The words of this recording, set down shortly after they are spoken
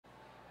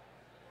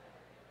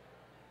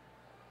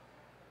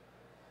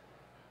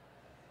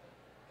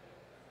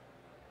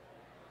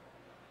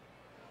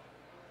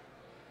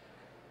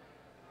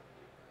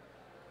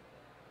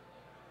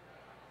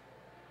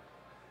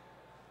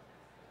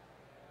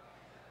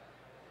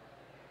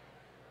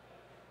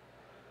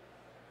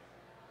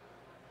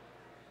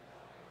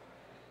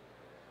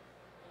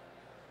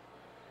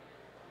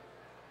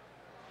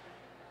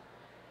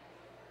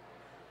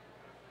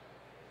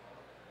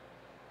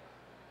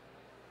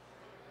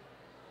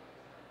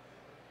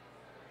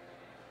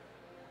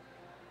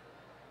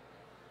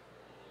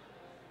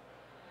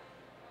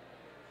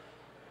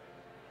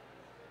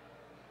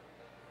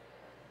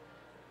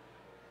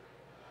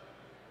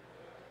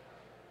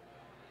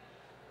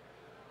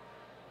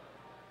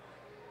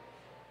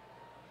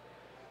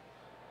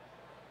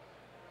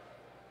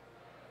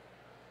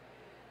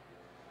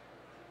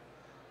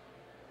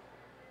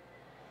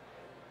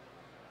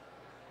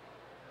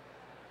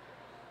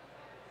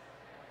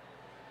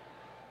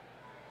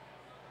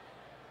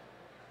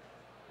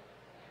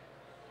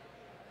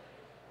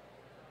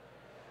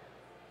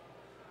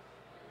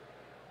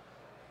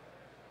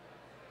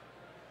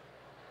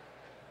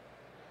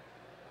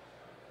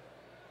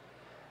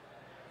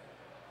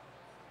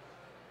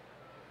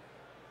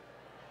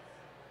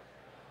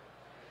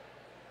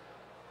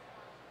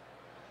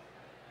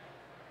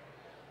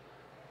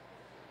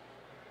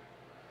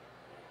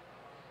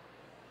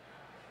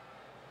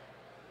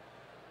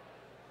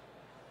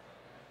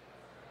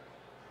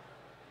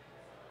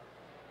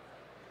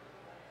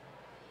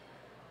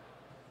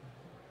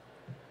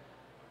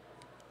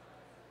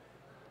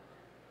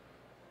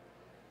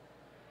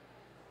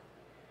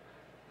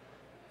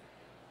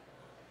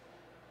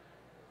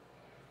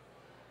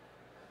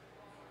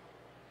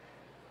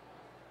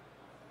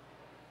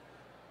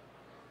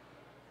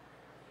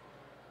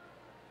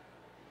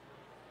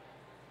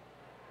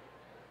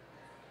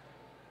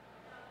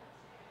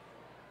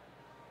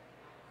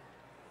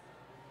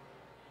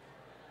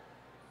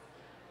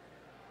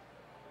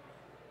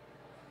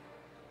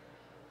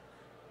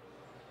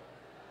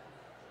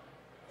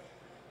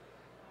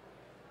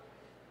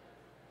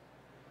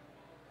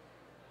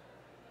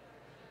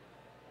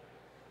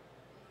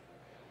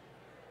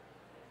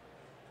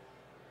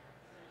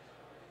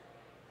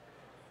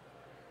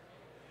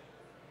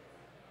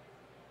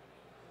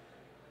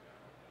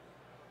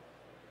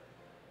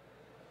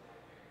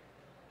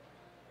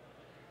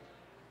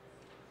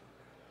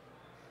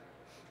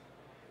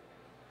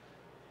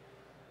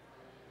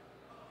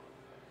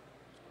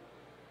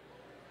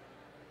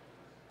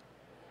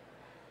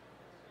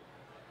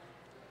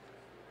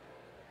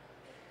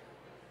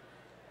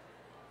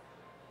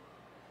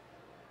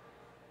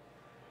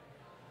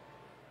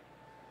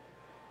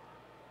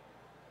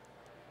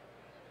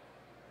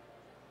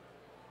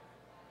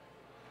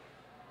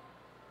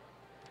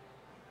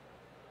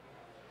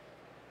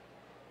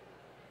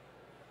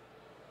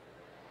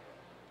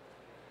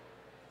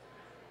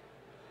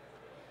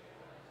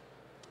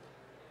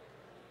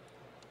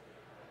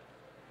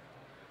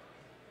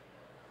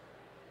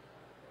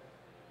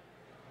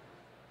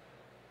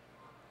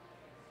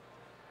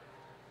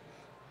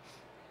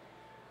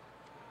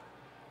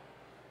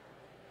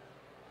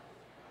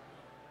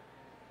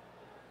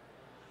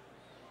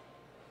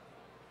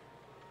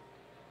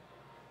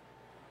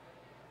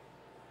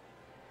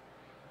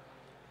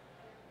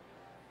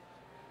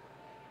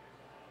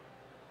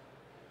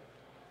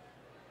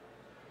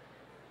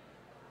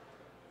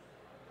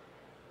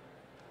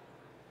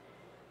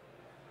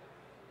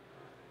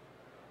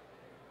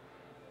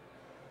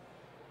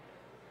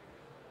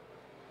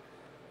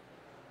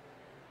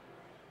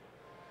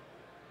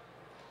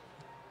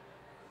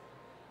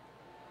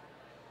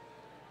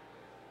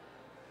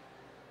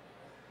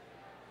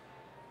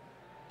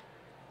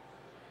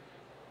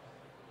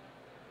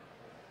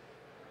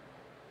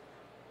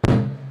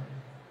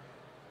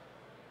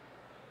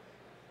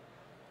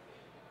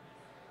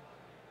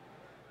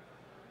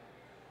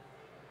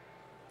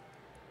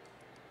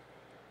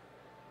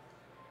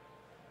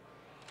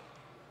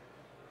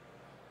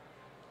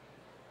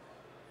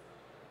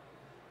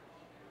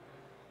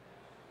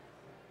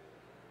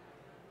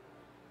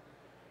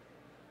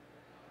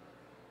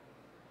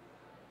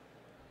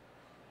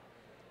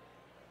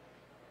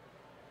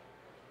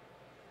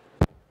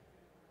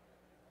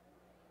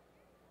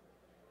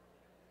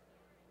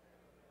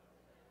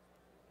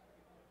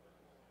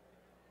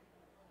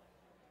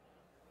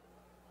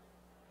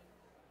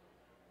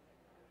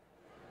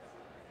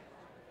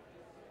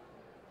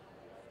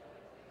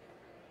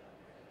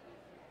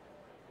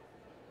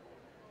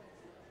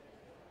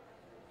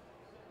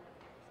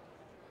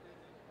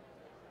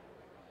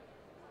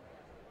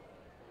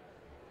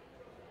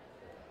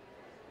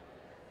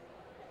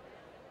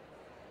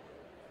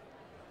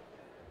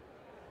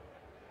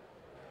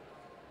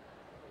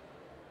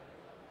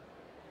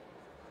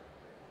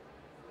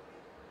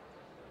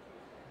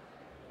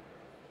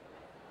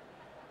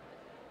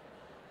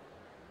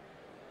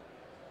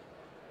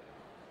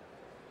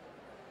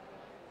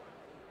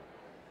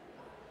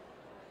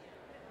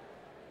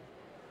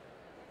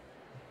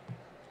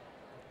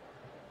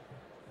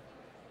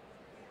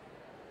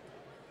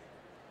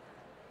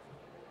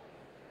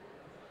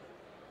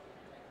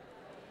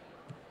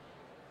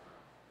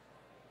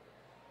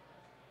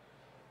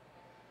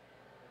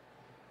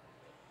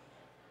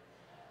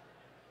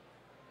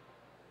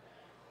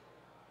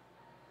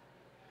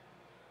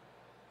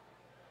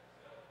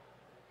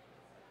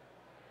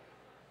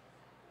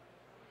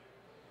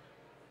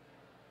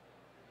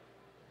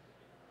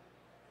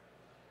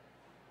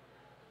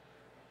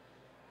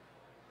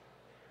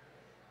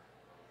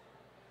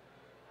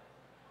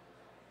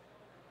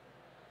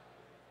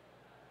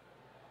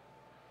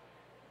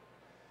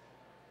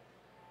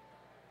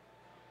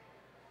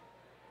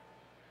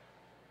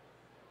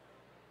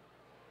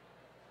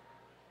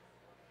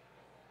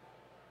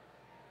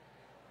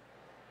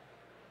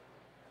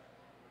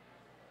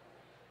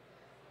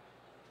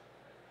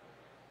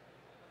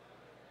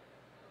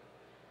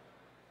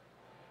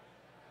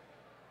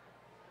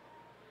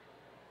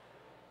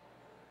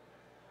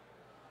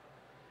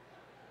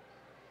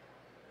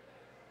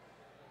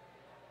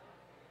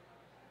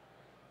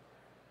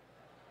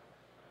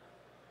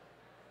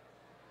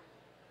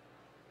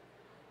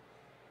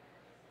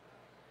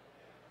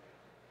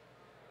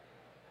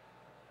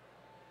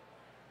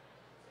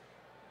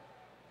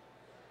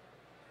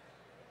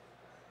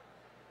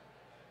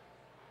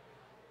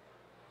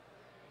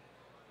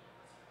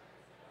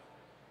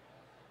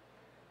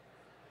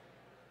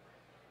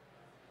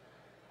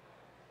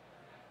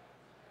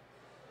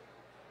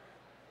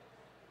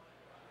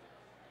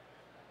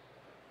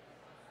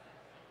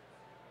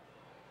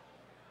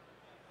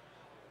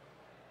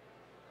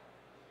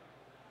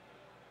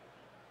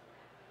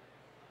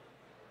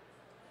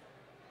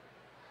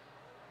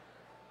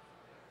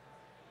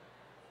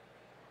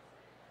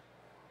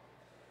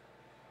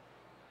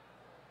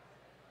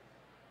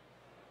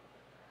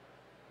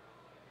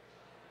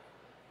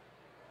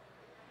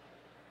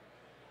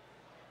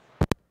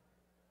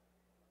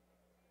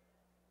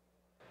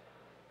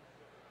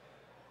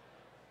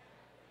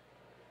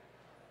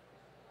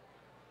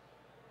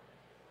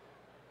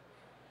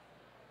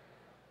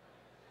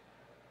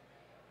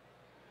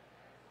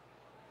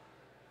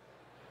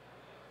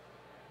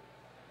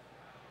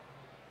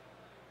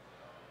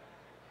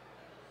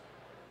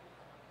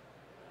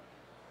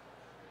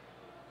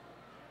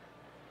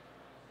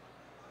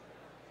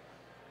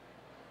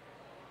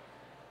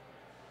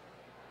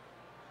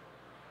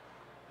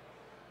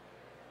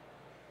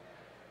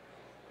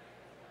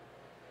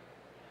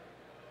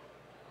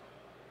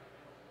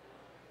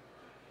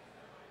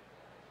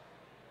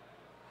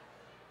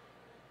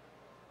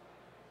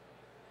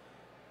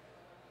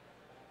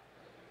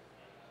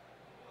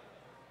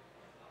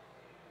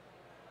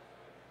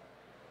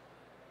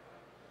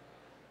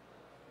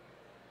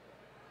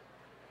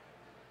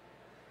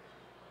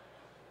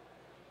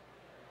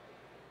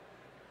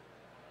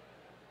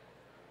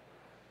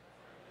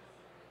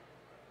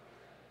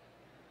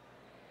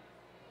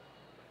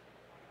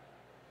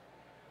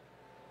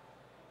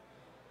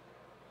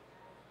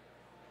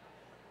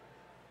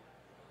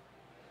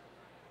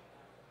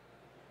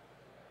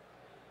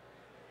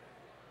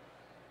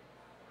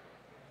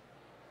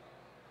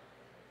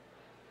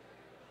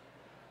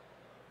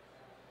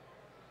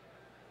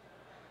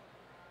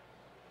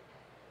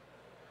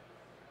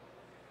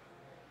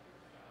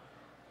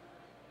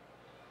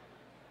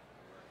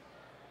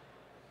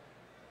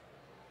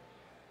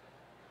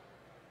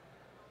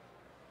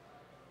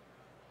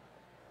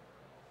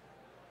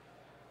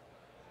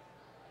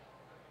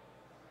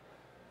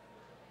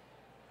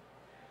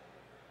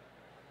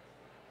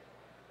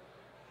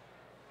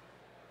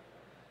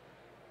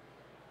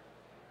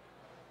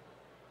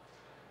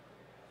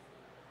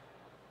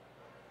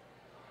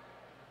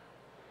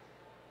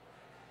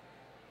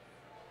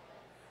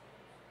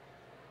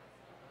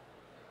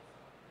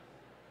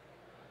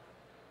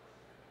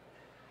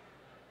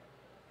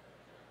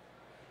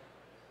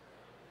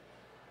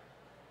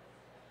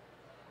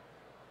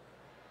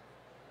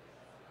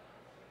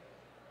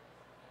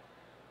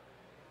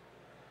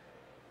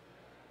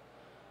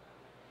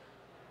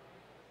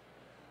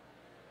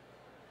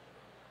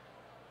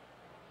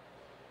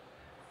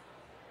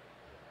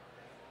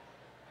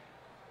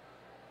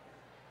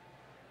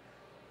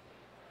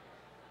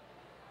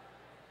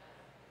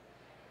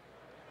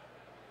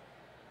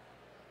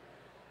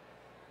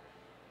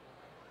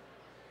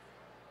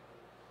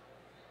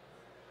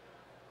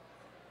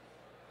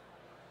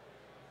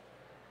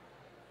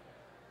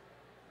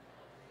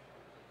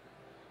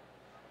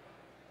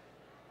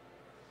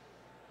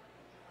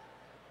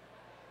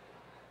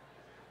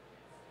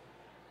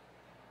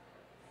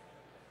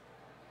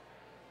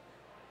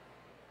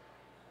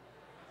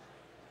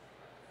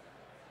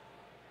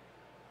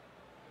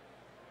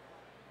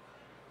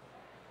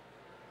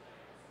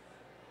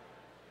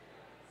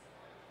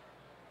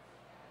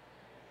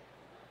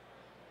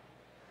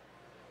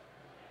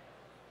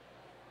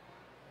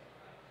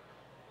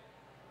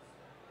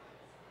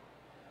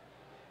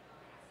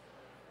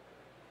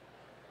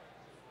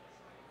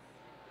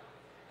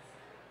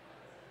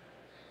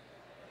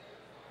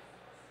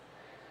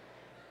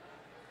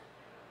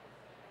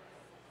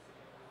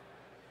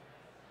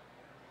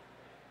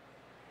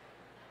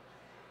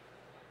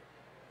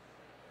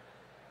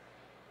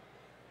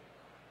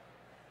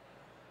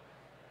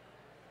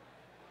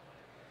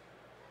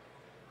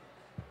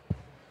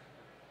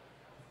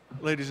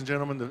Ladies and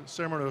gentlemen, the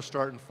ceremony will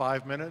start in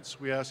 5 minutes.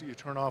 We ask that you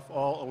turn off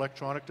all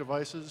electronic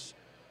devices.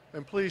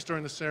 And please,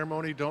 during the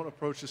ceremony, don't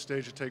approach the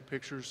stage to take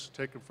pictures.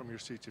 Take them from your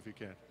seats if you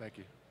can. Thank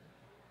you.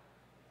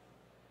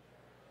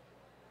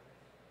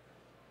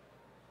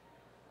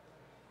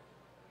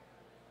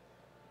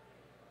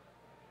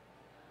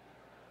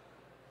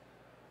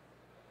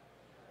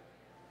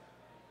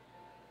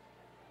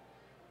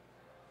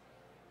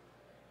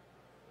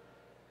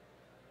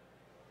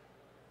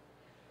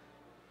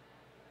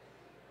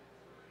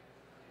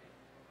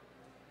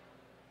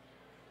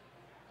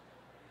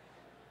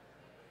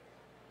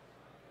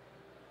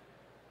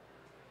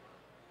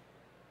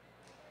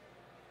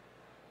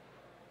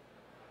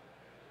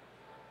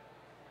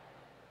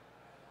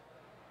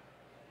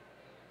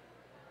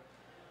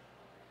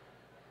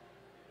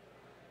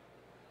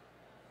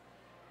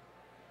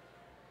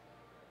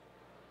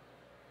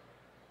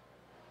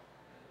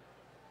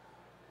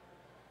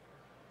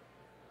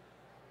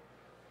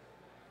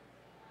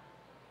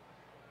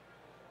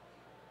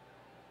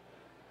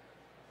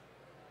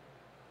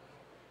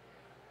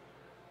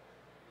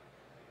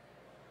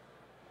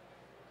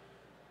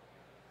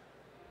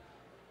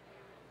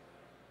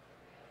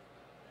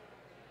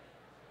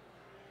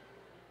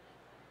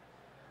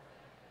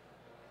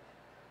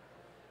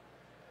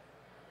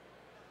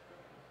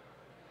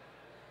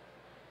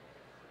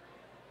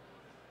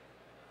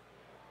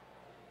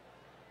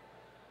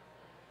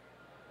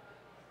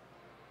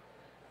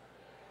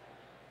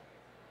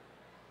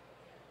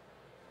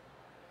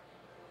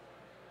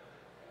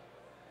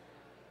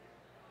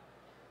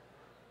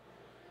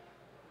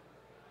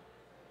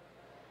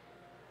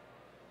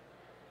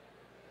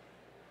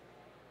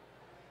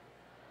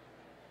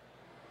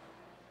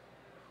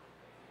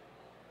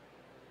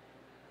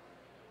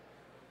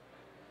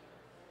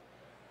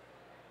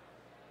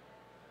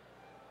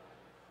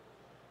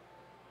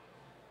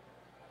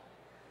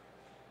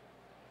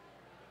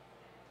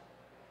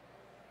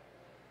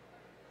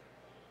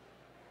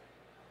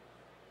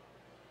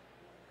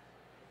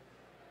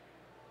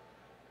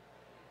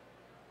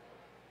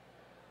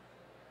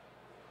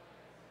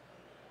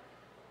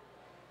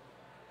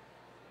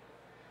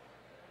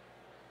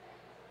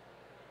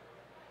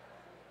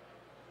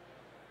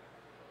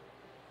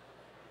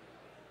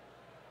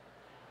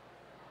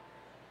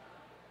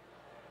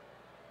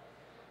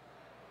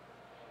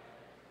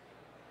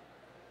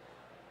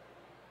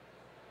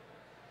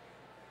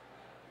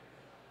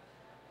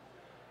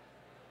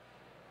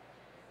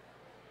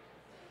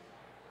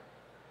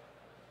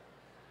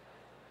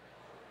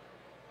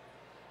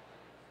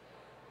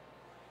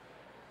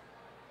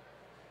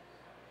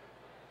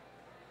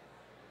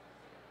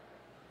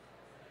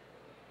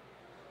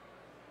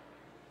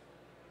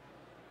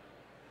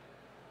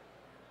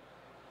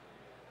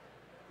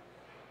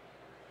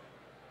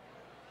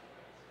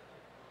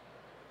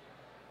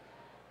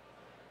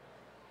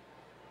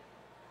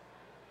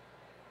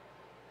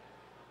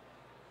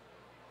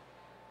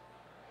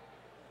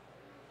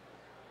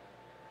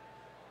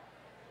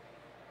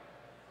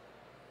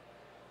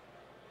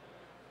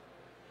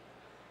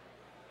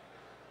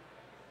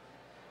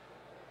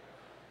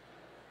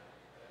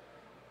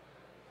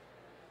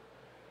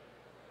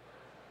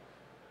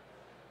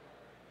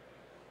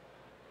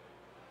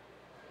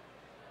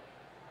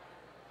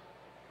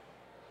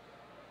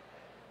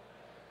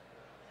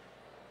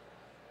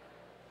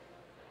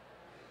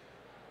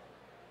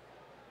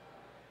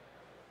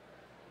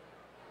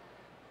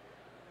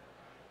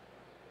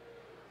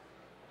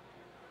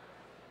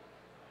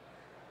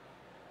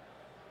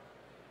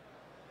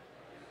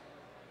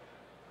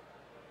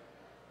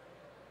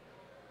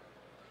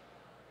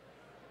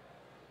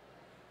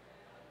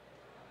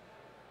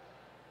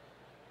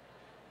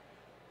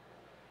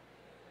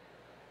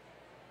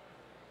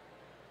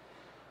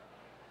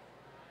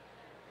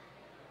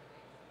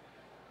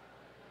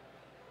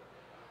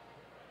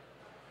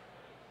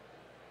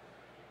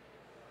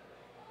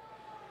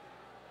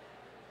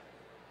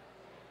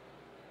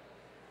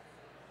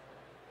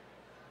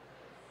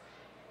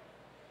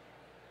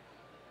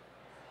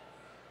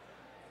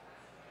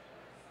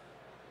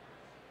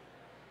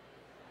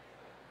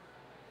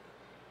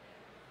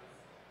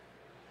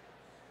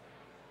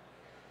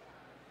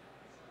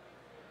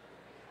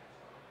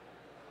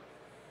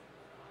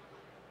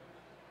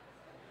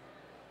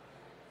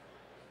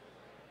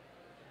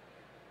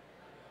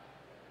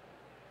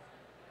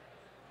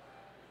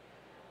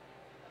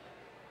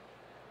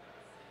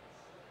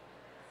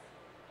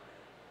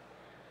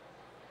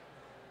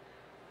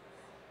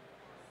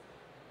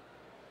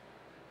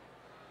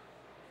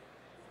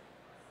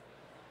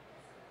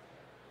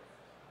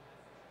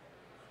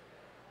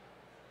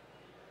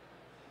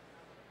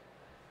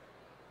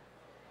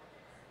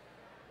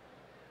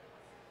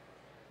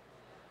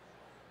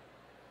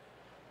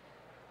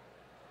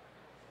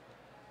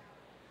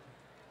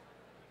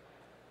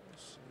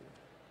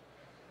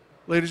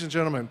 Ladies and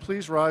gentlemen,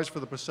 please rise for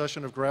the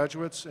procession of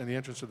graduates and the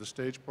entrance of the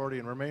stage party,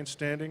 and remain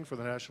standing for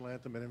the national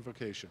anthem and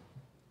invocation.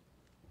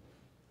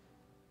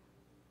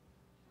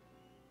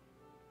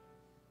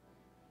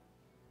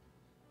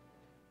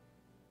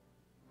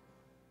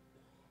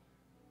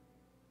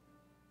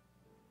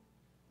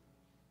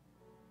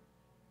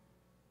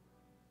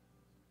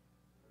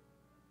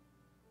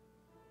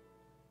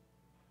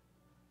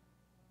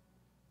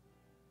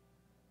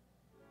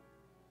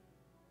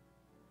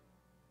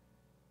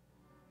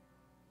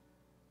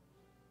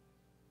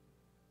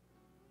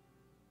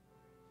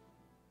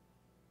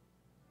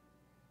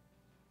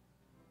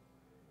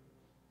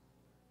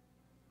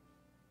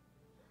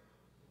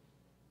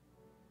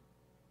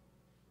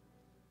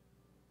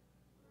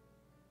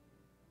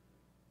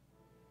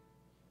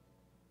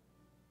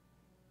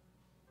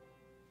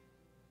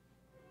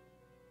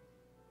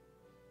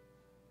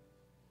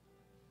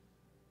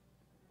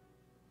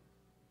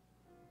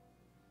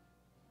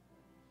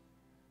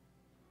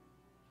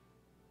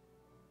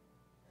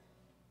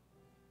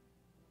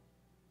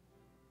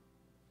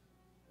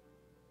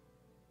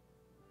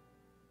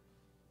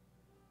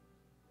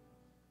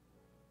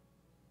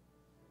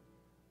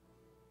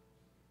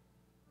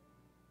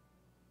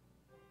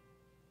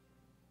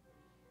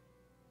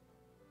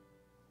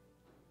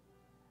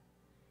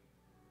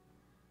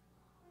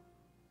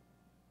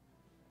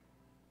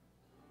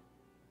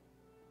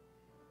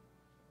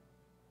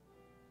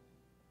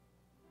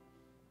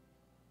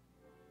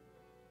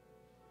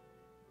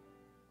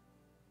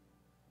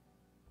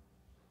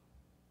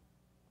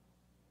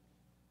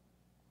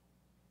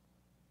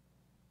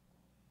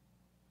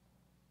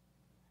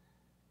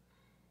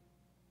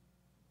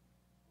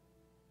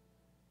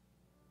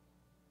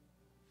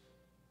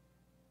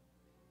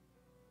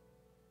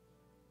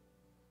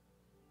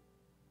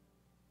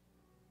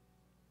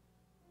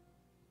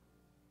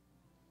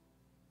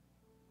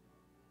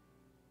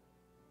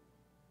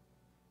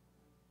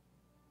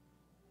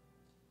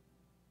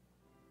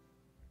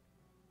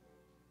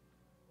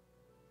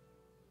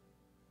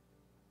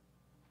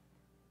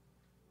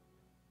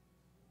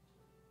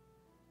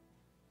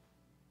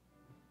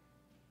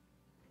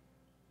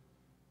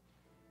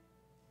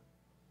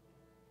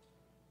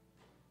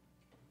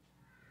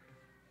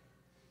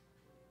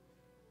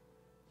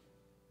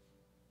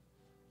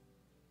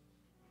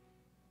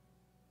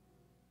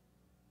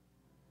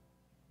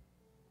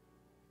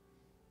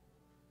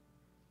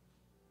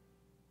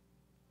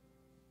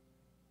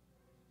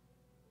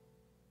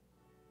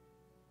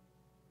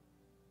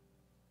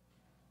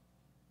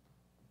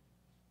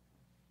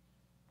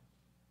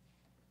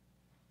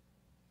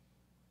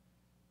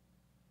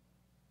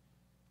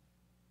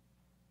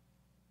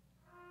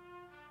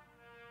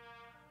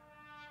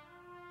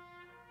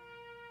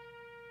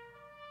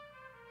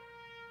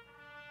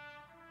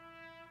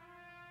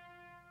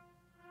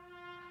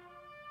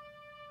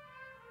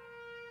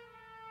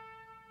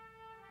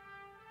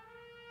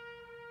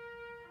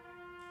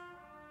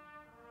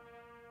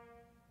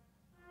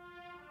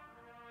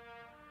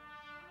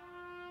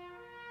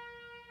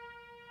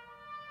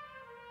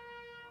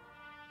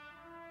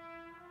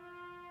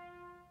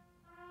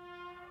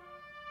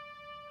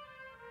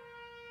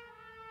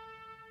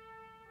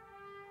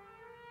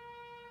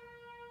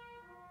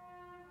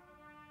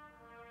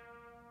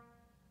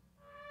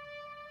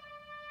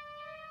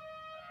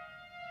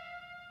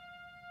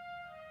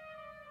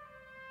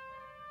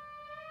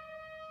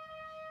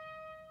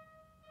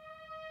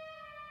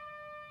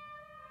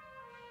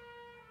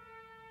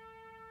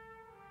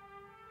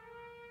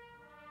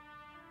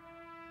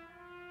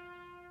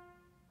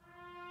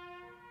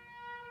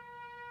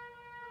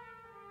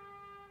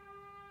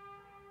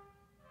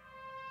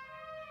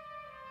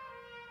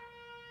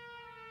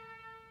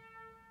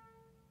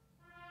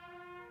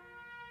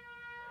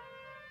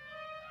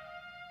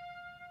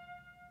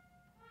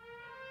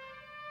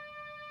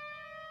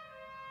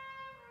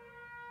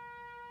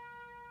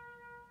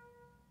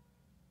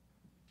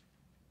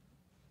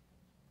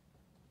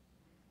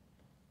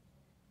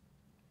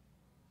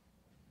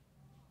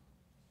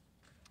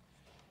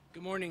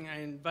 Good morning.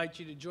 I invite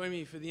you to join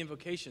me for the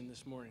invocation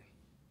this morning.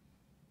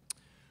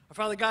 Our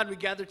Father God, we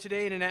gather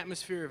today in an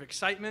atmosphere of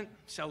excitement,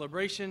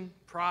 celebration,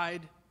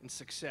 pride, and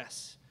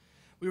success.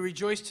 We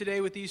rejoice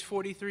today with these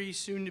 43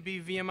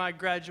 soon-to-be VMI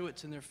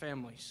graduates and their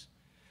families.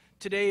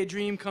 Today, a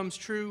dream comes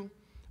true,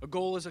 a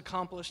goal is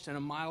accomplished, and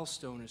a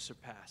milestone is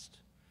surpassed.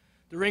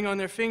 The ring on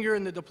their finger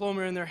and the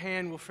diploma in their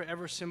hand will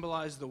forever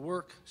symbolize the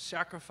work,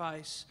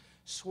 sacrifice,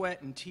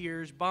 sweat, and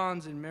tears,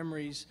 bonds, and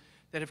memories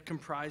that have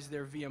comprised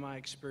their VMI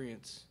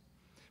experience.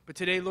 But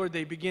today, Lord,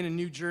 they begin a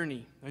new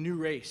journey, a new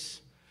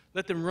race.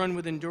 Let them run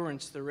with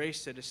endurance the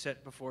race that is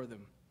set before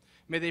them.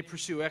 May they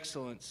pursue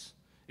excellence,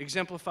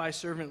 exemplify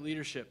servant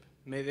leadership.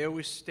 May they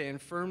always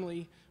stand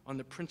firmly on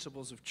the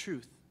principles of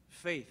truth,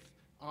 faith,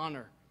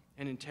 honor,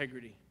 and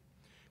integrity.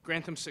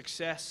 Grant them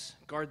success,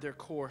 guard their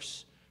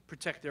course,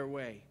 protect their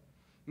way.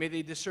 May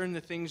they discern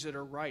the things that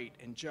are right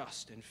and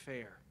just and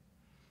fair.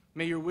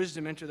 May your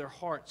wisdom enter their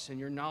hearts and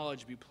your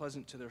knowledge be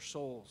pleasant to their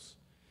souls.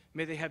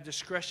 May they have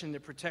discretion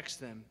that protects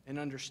them and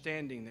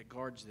understanding that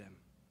guards them.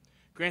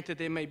 Grant that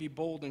they may be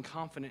bold and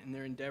confident in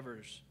their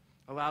endeavors.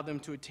 Allow them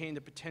to attain the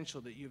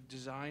potential that you have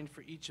designed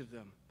for each of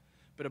them.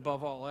 But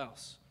above all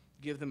else,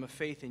 give them a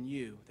faith in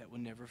you that will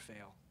never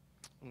fail.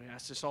 And we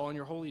ask this all in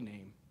your holy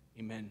name.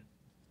 Amen.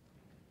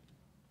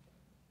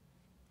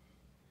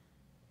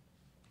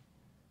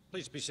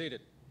 Please be seated.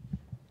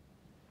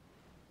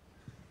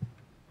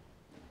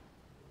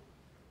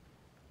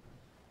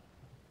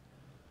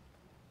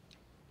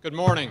 Good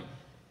morning.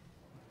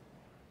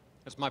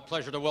 It's my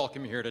pleasure to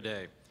welcome you here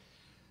today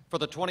for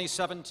the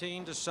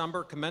 2017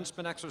 December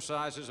commencement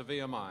exercises of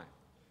VMI.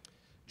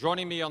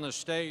 Joining me on the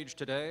stage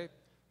today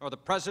are the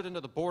President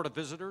of the Board of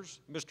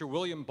Visitors, Mr.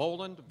 William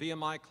Boland,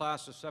 VMI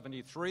Class of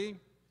 73,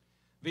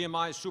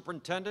 VMI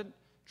Superintendent,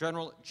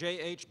 General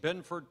J.H.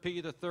 Benford P.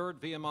 III,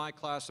 VMI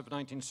Class of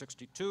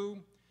 1962,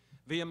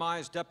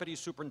 VMI's Deputy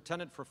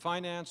Superintendent for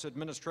Finance,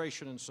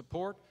 Administration, and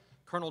Support,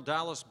 Colonel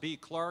Dallas B.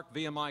 Clark,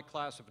 VMI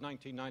Class of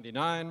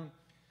 1999,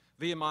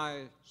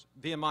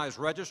 VMI's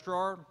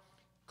Registrar,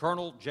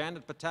 Colonel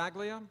Janet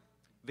Battaglia,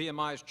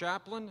 VMI's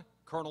Chaplain,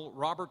 Colonel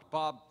Robert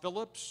Bob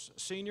Phillips,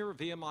 Senior,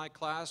 VMI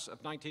Class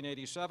of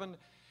 1987,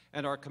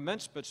 and our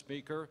commencement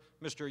speaker,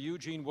 Mr.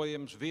 Eugene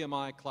Williams,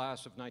 VMI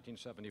Class of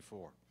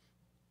 1974.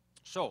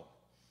 So,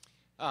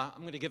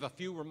 I'm going to give a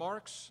few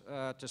remarks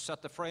to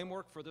set the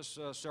framework for this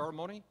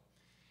ceremony.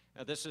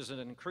 This is an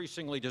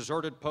increasingly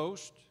deserted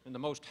post in the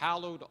most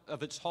hallowed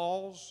of its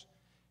halls,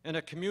 in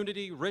a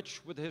community rich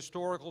with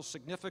historical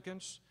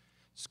significance.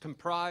 It's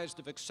comprised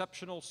of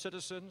exceptional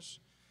citizens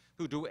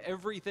who do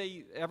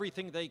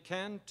everything they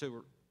can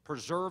to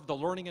preserve the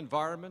learning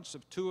environments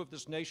of two of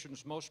this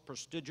nation's most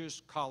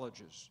prestigious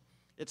colleges.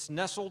 It's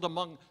nestled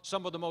among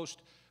some of the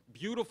most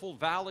beautiful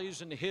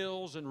valleys and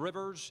hills and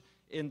rivers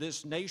in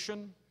this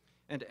nation,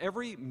 and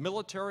every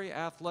military,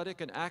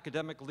 athletic, and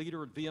academic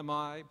leader at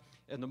VMI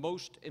and the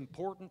most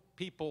important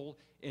people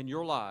in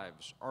your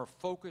lives are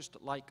focused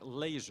like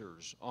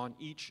lasers on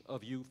each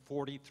of you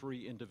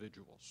 43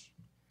 individuals.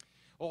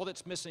 All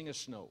that's missing is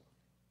snow.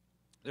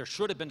 There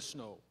should have been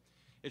snow.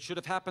 It should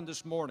have happened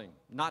this morning,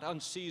 not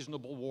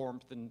unseasonable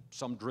warmth and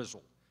some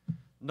drizzle.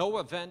 No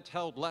event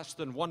held less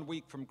than 1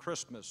 week from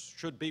Christmas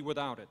should be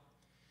without it.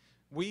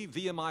 We,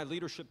 VMI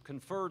leadership,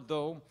 conferred,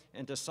 though,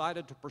 and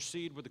decided to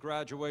proceed with the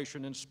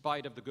graduation in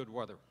spite of the good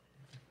weather.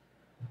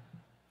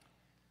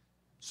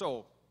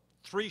 So,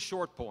 3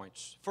 short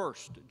points.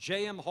 First,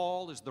 JM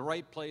Hall is the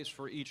right place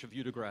for each of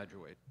you to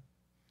graduate.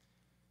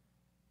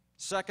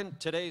 Second,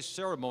 today's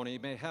ceremony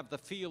may have the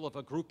feel of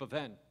a group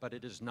event, but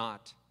it is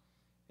not.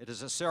 It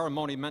is a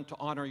ceremony meant to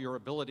honor your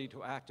ability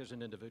to act as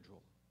an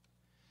individual.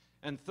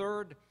 And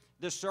third,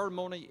 this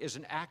ceremony is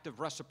an act of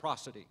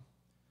reciprocity.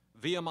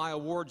 VMI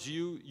awards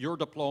you your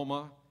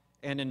diploma,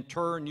 and in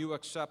turn you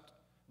accept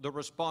the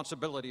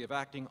responsibility of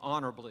acting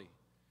honorably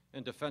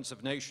in defense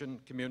of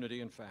nation,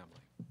 community, and family.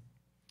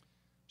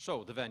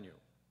 So, the venue.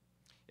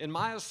 In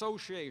my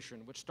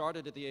association, which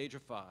started at the age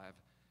of 5,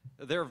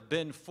 there have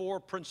been 4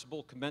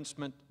 principal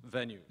commencement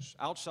venues.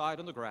 Outside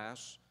on the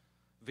grass,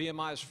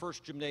 VMI's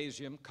first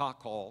gymnasium,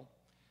 Cock Hall,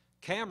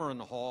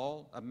 Cameron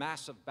Hall, a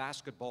massive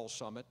basketball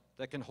summit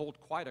that can hold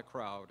quite a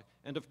crowd,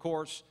 and of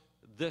course,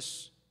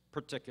 this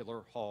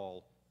particular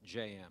hall,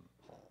 JM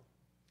Hall.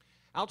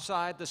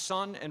 Outside, the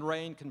sun and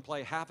rain can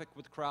play havoc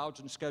with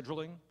crowds and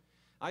scheduling.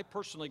 I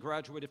personally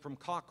graduated from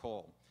Cock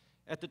Hall.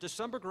 At the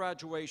December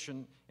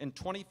graduation in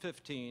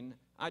 2015,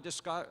 I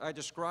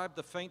described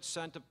the faint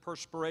scent of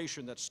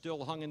perspiration that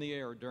still hung in the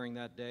air during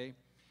that day.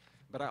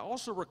 But I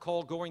also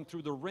recall going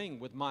through the ring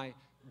with my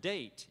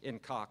date in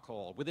Cock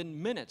Hall.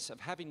 Within minutes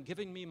of having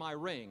given me my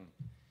ring,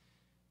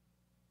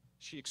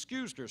 she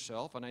excused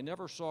herself, and I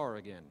never saw her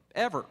again,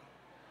 ever.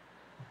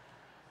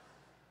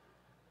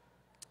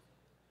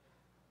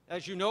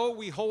 As you know,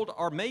 we hold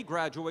our May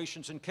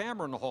graduations in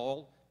Cameron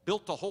Hall,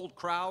 built to hold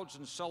crowds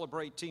and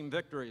celebrate team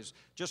victories.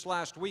 Just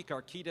last week,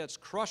 our cadets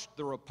crushed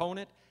their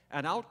opponent,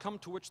 an outcome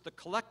to which the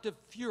collective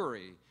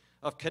fury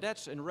of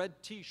cadets in red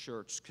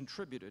T-shirts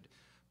contributed.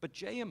 But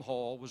JM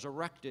Hall was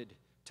erected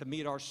to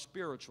meet our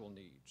spiritual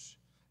needs.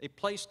 a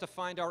place to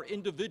find our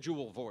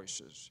individual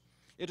voices.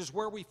 It is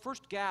where we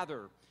first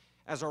gather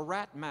as a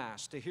rat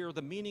mass to hear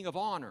the meaning of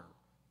honor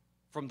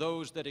from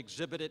those that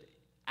exhibit it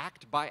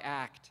act by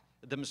act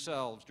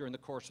themselves during the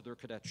course of their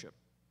cadetship.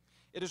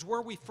 It is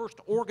where we first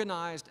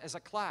organized as a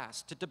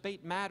class to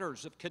debate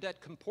matters of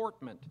cadet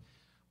comportment,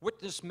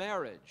 witness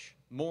marriage,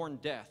 mourn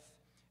death,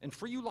 and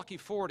for you lucky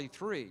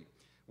 43,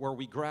 where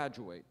we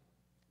graduate.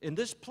 In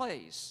this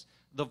place,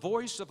 the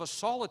voice of a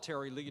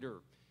solitary leader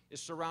is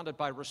surrounded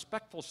by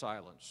respectful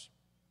silence.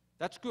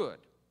 That's good.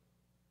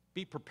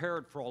 Be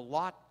prepared for a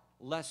lot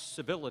less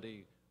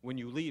civility when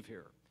you leave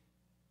here.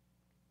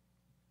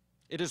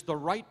 It is the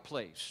right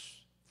place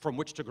from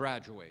which to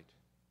graduate.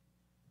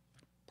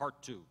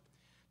 Part 2.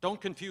 Don't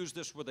confuse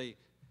this with a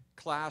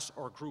class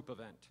or group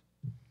event.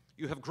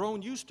 You have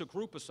grown used to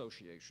group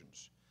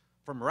associations,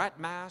 from rat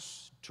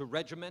mass to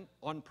regiment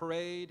on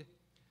parade,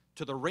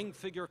 to the ring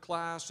figure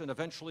class, and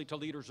eventually to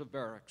leaders of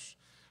barracks.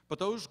 But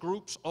those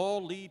groups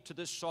all lead to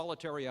this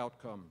solitary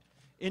outcome.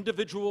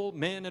 Individual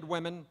men and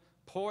women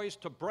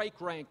poised to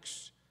break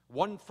ranks,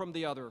 one from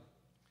the other.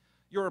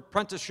 Your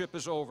apprenticeship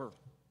is over.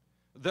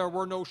 There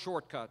were no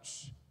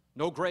shortcuts.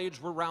 No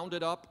grades were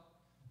rounded up.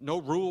 No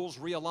rules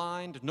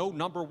realigned. No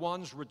number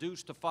ones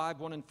reduced to 5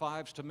 1 and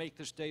 5s to make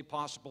this day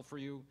possible for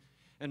you.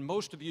 And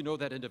most of you know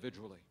that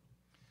individually.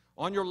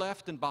 On your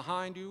left and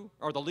behind you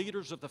are the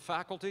leaders of the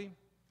faculty,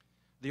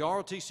 the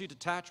ROTC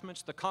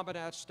detachments, the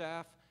commandant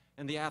staff,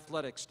 and the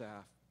athletic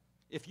staff.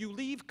 If you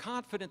leave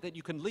confident that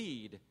you can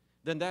lead,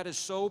 then that is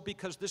so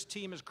because this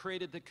team has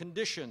created the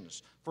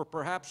conditions for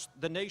perhaps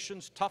the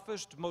nation's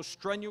toughest, most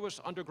strenuous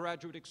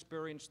undergraduate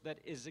experience that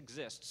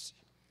exists.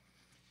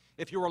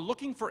 If you are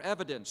looking for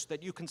evidence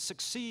that you can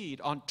succeed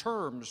on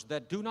terms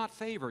that do not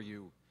favor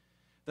you,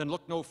 then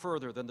look no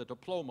further than the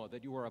diploma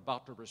that you are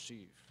about to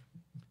receive.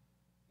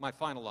 My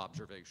final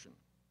observation.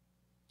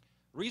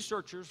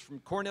 Researchers from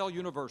Cornell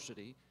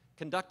University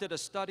conducted a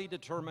study to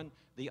determine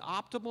the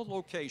optimal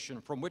location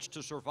from which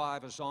to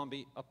survive a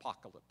zombie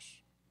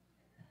apocalypse.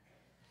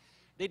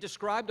 They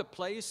described a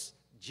place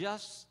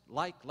just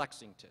like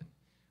Lexington,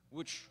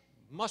 which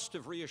must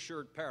have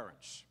reassured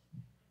parents.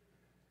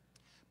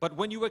 But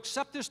when you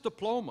accept this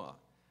diploma,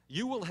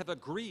 you will have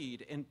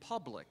agreed in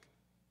public,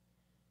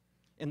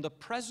 in the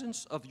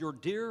presence of your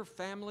dear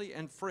family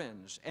and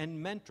friends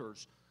and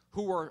mentors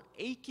who are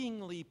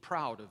achingly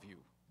proud of you,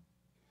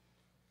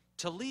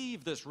 to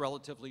leave this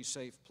relatively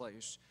safe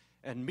place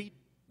and meet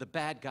the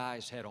bad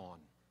guys head on.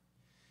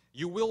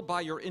 You will,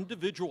 by your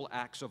individual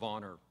acts of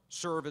honor,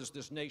 serve as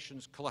this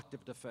nation's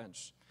collective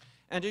defense.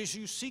 And as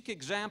you seek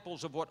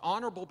examples of what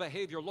honorable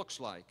behavior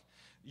looks like,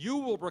 you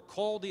will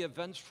recall the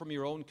events from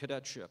your own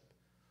cadetship,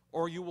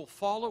 or you will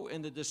follow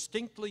in the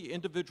distinctly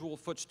individual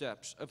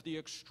footsteps of the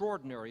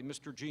extraordinary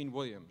Mr. Gene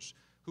Williams,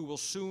 who will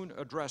soon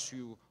address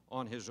you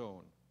on his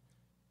own.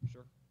 Sir?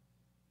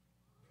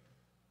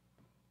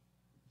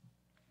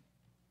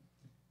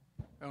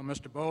 Well,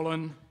 Mr.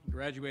 Boland,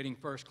 graduating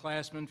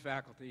first-classmen,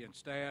 faculty and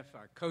staff,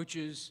 our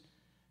coaches,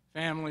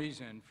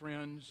 families, and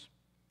friends,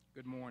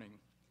 good morning.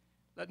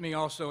 Let me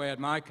also add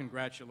my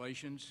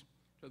congratulations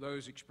to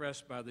those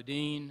expressed by the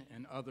Dean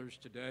and others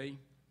today.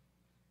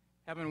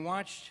 Having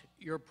watched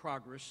your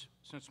progress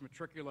since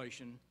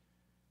matriculation,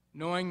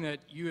 knowing that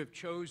you have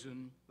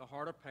chosen the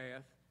harder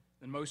path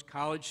than most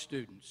college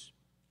students,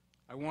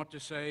 I want to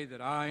say that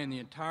I and the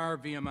entire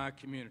VMI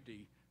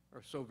community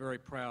are so very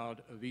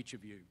proud of each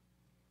of you.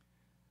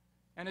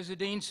 And as the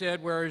Dean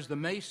said, whereas the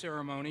May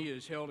ceremony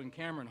is held in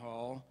Cameron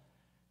Hall,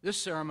 this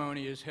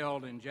ceremony is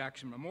held in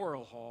Jackson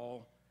Memorial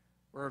Hall,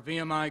 where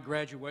VMI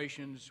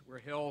graduations were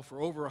held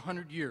for over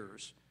 100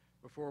 years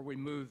before we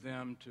moved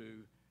them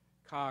to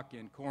Koch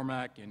and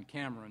Cormac and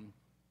Cameron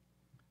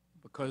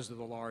because of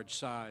the large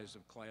size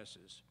of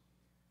classes.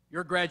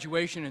 Your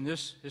graduation in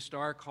this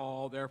historic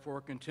hall,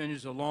 therefore,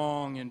 continues a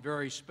long and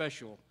very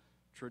special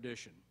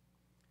tradition.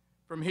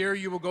 From here,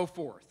 you will go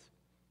forth,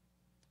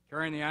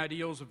 carrying the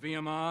ideals of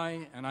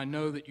VMI, and I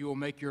know that you will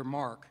make your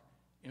mark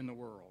in the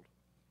world.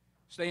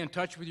 Stay in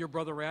touch with your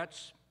brother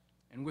rats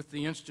and with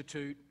the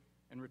Institute,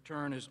 and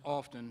return as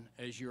often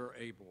as you're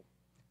able.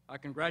 I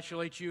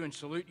congratulate you and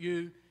salute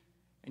you,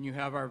 and you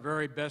have our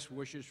very best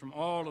wishes from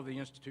all of the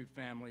Institute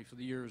family for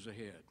the years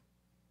ahead.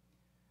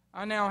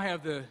 I now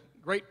have the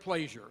great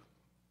pleasure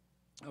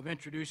of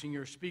introducing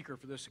your speaker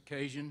for this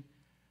occasion,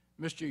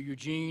 Mr.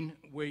 Eugene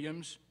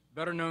Williams,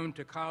 better known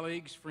to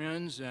colleagues,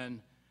 friends,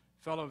 and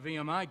fellow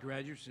VMI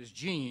graduates as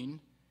Gene,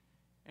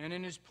 and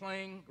in his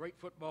playing great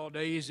football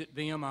days at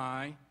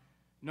VMI,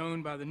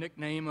 known by the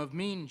nickname of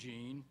Mean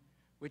Gene,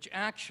 which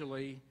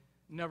actually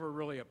never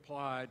really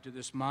applied to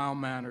this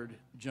mild-mannered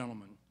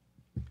gentleman.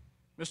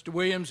 Mr.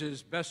 Williams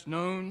is best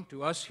known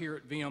to us here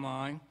at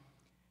VMI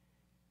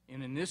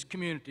and in this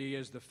community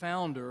as the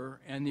founder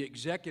and the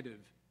executive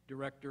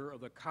director of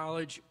the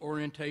College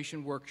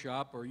Orientation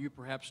Workshop, or you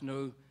perhaps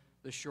know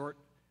the short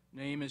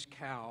name as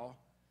COW,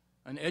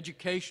 an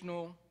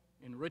educational,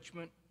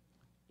 enrichment,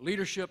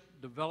 leadership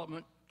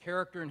development,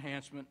 character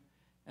enhancement,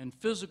 and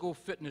physical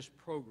fitness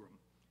program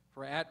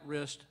for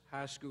at-risk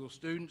high school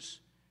students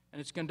and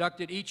it's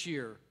conducted each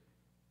year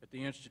at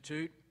the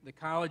Institute. The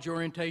college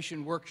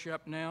orientation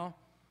workshop now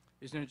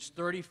is in its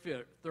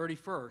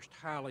 31st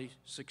highly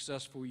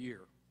successful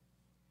year.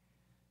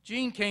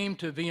 Gene came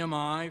to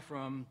VMI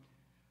from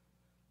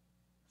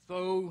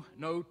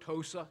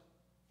Tosa,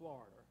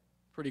 Florida,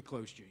 pretty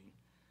close, Gene,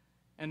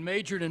 and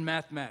majored in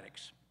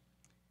mathematics.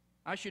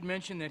 I should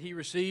mention that he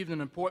received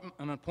an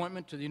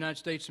appointment to the United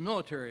States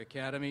Military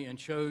Academy and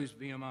chose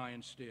VMI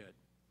instead.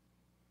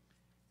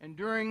 And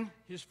during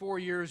his 4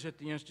 years at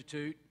the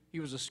Institute, he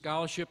was a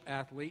scholarship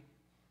athlete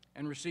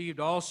and received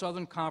All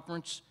Southern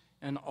Conference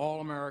and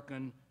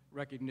All-American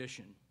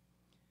recognition.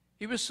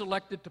 He was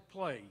selected to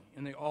play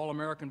in the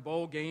All-American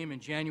Bowl game in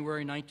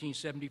January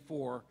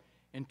 1974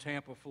 in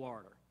Tampa,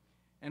 Florida,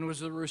 and was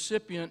the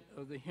recipient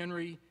of the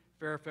Henry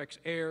Fairfax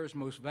Ayers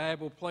Most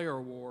Valuable Player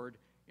Award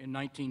in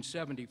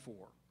 1974.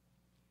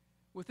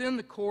 Within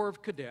the Corps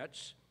of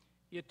Cadets,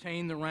 he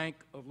attained the rank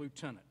of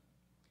lieutenant.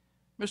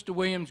 Mr.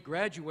 Williams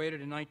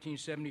graduated in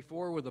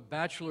 1974 with a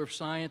Bachelor of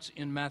Science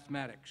in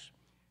Mathematics,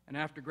 and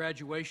after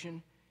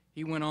graduation,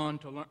 he went on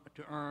to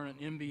earn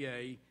an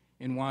MBA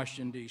in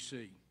Washington,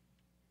 D.C.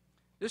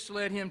 This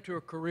led him to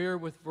a career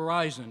with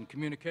Verizon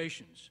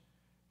Communications,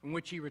 from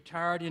which he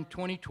retired in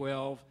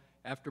 2012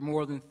 after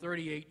more than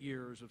 38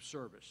 years of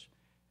service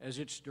as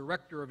its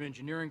Director of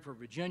Engineering for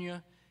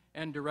Virginia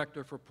and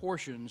Director for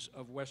portions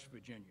of West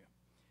Virginia.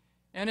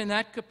 And in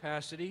that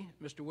capacity,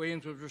 Mr.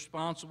 Williams was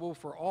responsible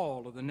for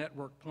all of the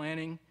network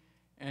planning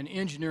and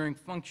engineering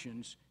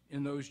functions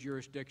in those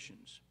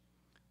jurisdictions.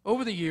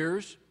 Over the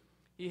years,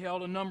 he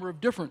held a number of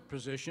different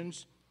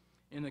positions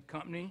in the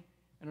company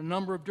in a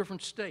number of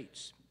different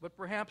states, but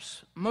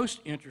perhaps most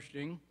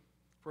interesting,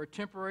 for a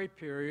temporary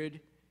period,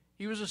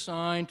 he was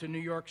assigned to New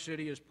York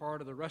City as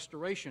part of the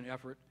restoration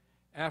effort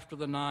after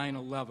the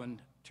 9/11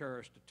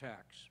 terrorist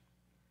attacks.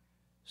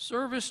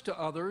 Service to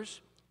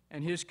others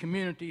and his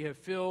community have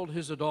filled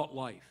his adult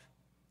life.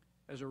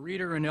 As a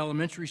reader in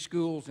elementary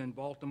schools in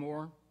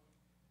Baltimore,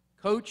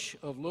 coach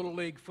of Little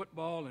League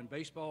football and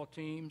baseball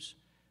teams,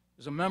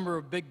 as a member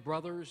of Big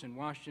Brothers in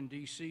Washington,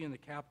 D.C. and the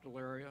capital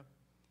area,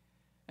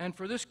 and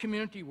for this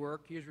community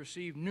work, he has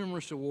received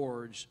numerous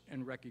awards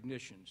and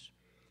recognitions.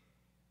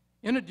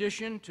 In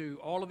addition to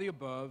all of the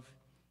above,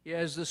 he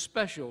has the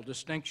special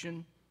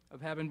distinction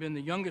of having been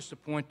the youngest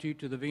appointee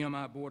to the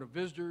VMI Board of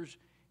Visitors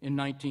in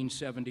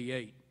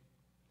 1978.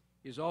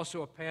 He is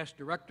also a past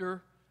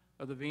director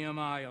of the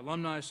VMI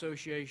Alumni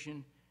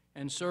Association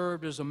and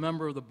served as a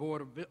member of the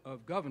Board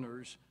of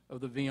Governors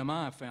of the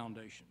VMI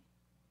Foundation.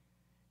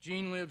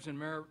 Gene lives in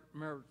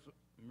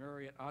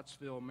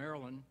Marriott-Ottsville,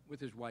 Maryland,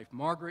 with his wife,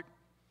 Margaret.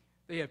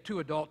 They have 2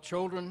 adult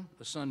children,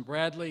 a son,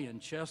 Bradley,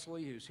 and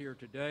Chesley, who's here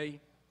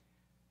today.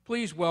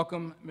 Please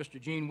welcome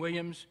Mr. Gene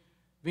Williams,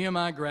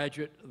 VMI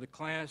graduate of the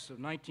class of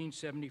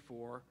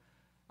 1974.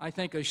 I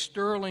think a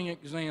sterling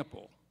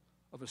example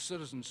of a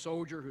citizen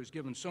soldier who's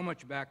given so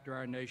much back to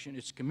our nation,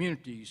 its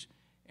communities,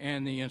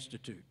 and the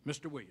Institute.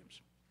 Mr.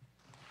 Williams.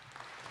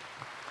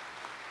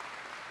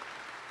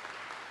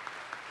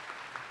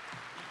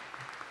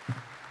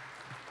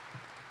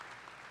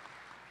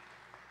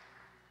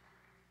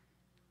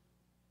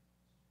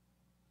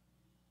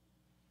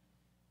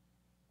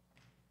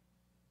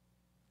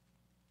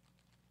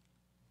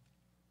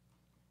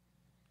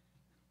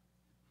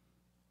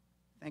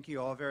 Thank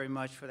you all very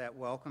much for that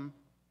welcome.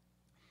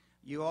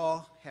 You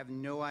all have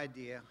no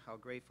idea how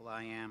grateful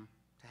I am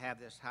to have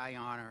this high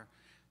honor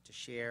to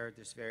share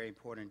this very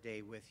important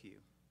day with you.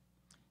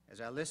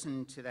 As I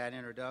listened to that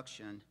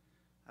introduction,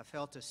 I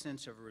felt a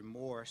sense of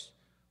remorse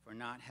for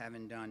not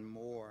having done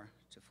more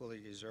to fully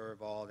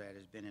deserve all that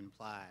has been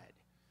implied.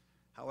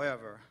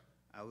 However,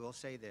 I will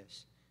say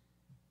this: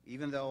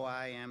 even though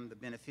I am the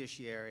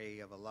beneficiary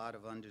of a lot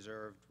of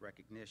undeserved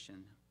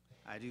recognition,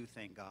 I do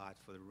thank God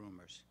for the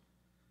rumors.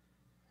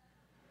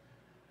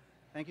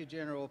 Thank you,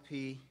 General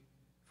P.,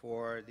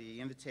 for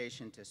the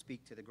invitation to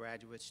speak to the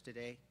graduates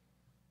today.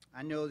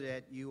 I know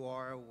that you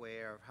are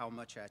aware of how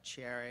much I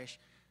cherish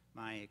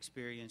my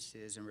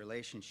experiences and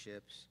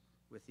relationships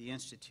with the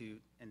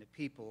Institute and the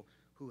people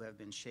who have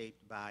been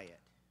shaped by it.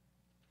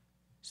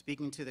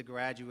 Speaking to the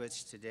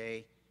graduates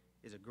today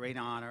is a great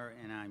honor,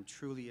 and I'm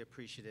truly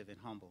appreciative and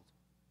humbled.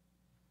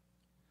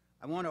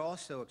 I want to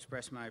also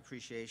express my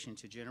appreciation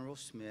to General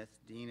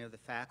Smith, Dean of the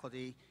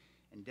Faculty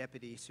and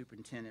Deputy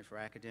Superintendent for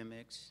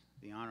Academics,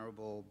 the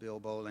Honorable Bill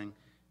Bowling,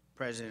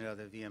 President of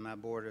the VMI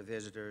Board of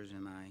Visitors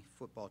and my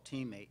football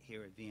teammate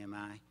here at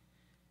VMI,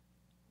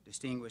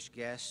 distinguished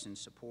guests and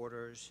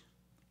supporters,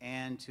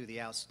 and to the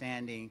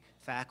outstanding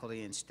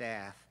faculty and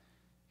staff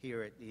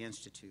here at the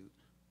Institute.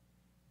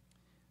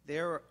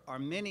 There are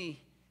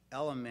many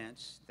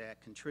elements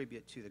that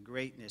contribute to the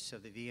greatness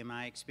of the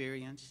VMI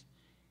experience,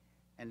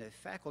 and the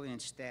faculty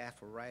and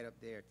staff are right up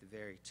there at the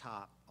very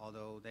top,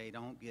 although they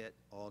don't get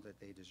all that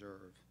they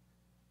deserve.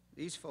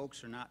 These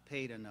folks are not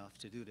paid enough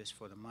to do this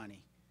for the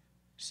money.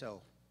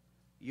 So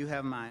you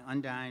have my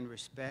undying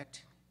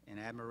respect and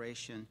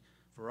admiration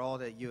for all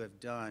that you have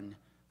done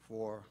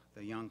for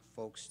the young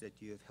folks that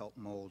you have helped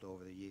mold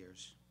over the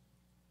years.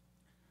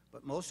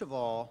 But most of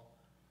all,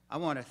 I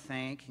want to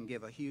thank and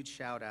give a huge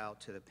shout out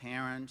to the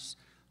parents,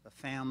 the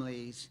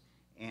families,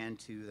 and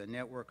to the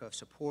network of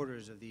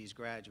supporters of these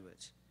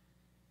graduates.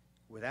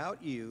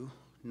 Without you,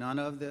 none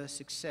of the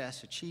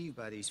success achieved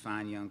by these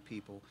fine young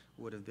people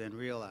would have been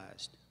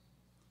realized.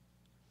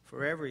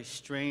 For every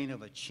strain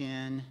of a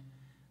chin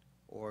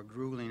or a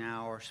grueling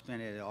hour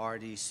spent at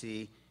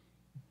RDC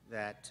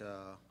that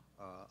a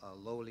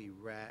lowly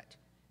rat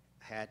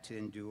had to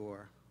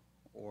endure,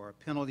 or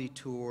penalty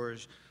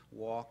tours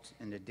walked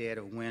in the dead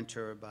of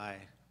winter by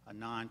a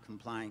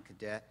non-compliant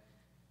cadet,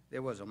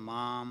 there was a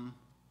mom,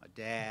 a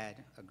dad,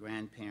 a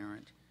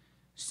grandparent,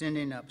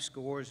 sending up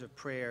scores of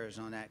prayers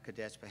on that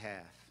cadet's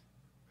behalf.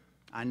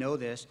 I know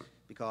this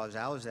because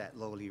I was that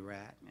lowly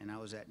rat, and I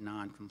was that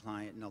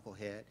non-compliant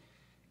knucklehead,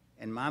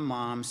 and my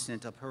mom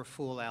sent up her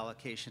full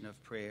allocation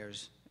of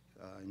prayers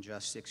in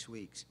just 6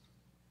 weeks.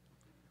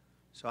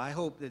 So I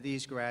hope that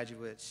these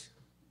graduates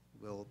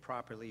will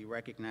properly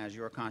recognize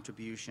your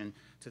contribution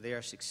to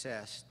their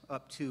success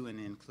up to and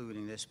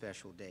including this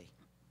special day.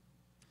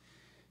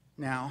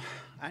 Now,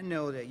 I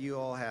know that you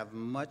all have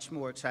much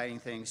more exciting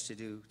things to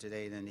do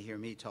today than to hear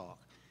me talk.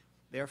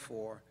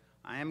 Therefore,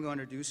 I am going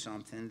to do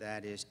something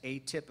that is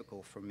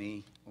atypical for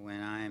me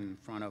when I'm in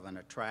front of an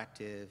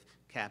attractive,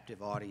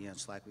 captive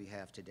audience like we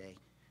have today.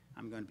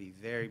 I'm going to be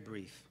very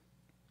brief.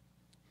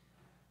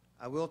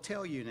 I will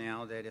tell you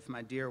now that if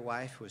my dear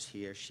wife was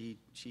here, she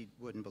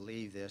wouldn't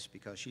believe this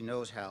because she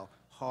knows how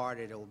hard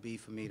it will be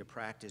for me to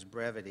practice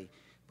brevity,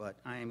 but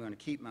I am going to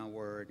keep my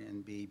word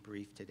and be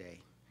brief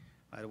today.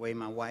 By the way,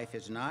 my wife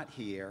is not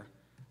here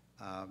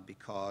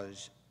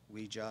because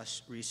we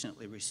just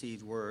recently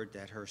received word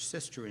that her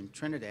sister in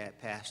Trinidad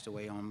passed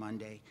away on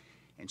Monday,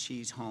 and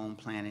she's home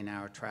planning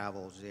our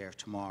travels there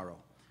tomorrow.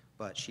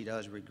 But she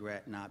does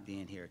regret not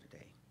being here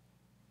today.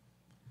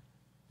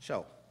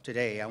 So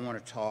today I want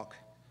to talk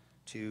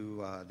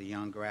to the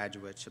young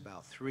graduates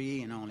about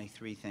three and only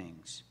three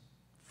things.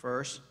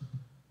 First,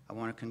 I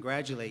want to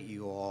congratulate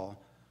you all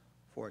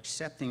for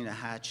accepting the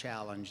high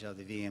challenge of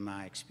the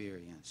VMI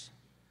experience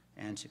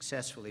and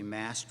successfully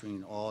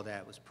mastering all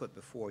that was put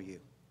before you.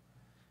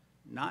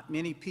 Not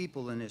many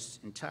people in this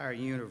entire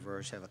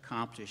universe have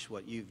accomplished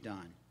what you've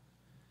done.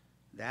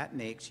 That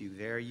makes you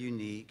very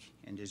unique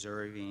and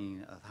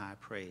deserving of high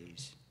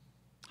praise.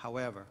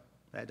 However,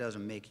 that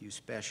doesn't make you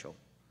special,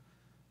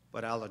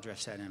 but I'll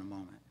address that in a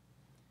moment.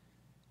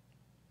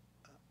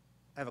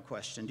 I have a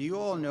question. Do you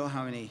all know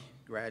how many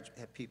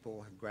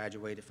people have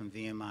graduated from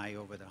VMI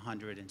over the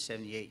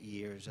 178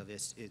 years of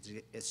its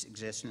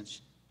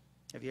existence?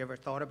 Have you ever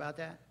thought about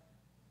that?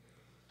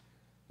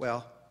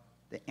 Well,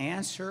 the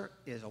answer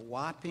is a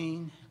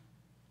whopping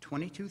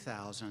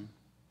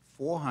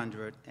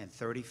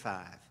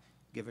 22,435,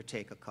 give or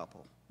take a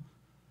couple.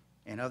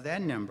 And of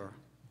that number,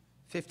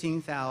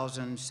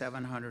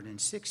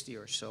 15,760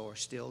 or so are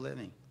still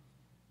living.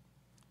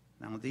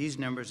 Now, these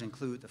numbers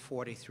include the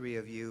 43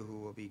 of you who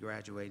will be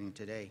graduating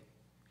today.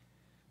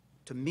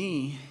 To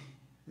me,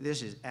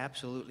 this is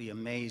absolutely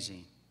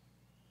amazing.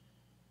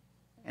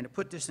 And to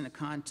put this into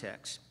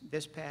context,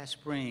 this past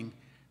spring,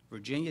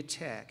 Virginia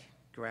Tech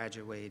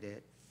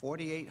graduated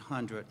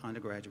 4,800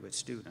 undergraduate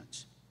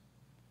students.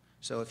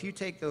 So if you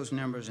take those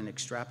numbers and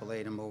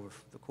extrapolate them over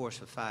the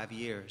course of 5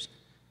 years,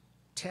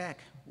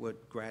 Tech would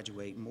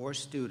graduate more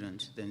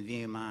students than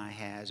VMI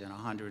has in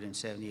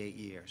 178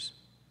 years.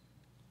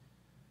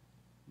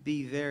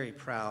 Be very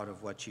proud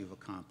of what you've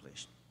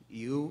accomplished.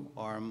 You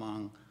are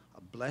among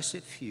a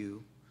blessed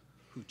few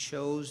who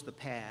chose the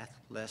path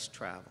less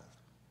traveled.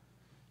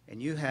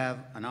 And you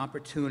have an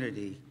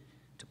opportunity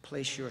to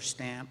place your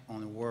stamp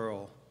on the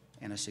world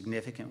in a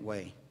significant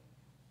way.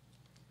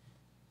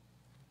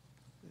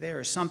 There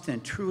is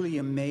something truly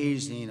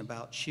amazing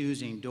about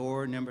choosing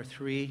door number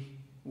 3,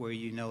 where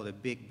you know the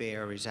big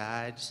bear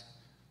resides,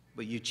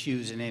 but you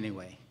choose it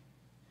anyway.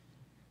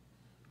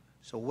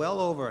 So well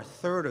over a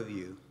third of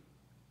you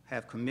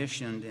have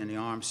commissioned in the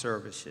armed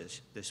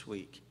services this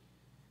week.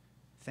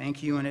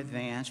 Thank you in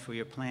advance for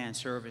your planned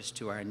service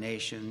to our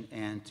nation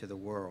and to the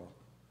world.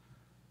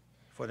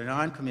 For the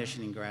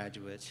non-commissioning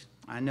graduates,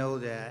 I know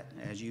that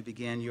as you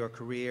begin your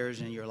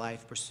careers and your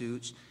life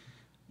pursuits,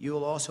 you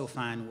will also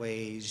find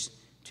ways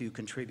to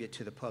contribute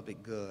to the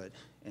public good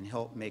and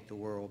help make the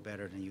world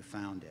better than you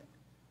found it.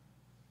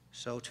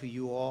 So to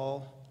you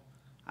all,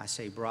 I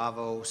say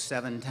bravo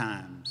 7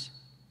 times.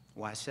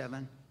 Why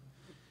 7?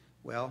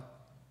 Well,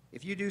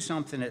 if you do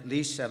something at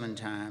least 7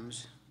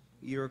 times,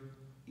 it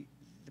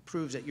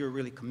proves that you're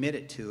really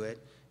committed to it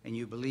and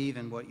you believe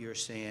in what you're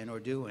saying or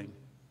doing.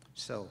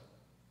 So,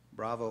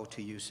 bravo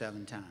to you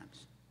 7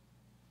 times.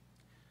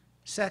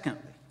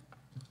 Secondly,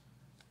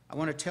 I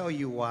want to tell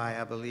you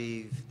why I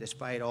believe,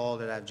 despite all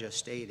that I've just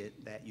stated,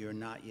 that you're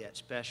not yet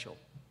special,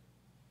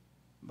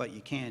 but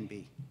you can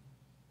be.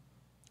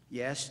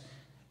 Yes,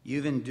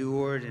 you've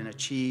endured and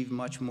achieved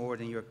much more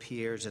than your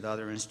peers at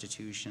other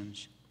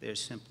institutions. There's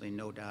simply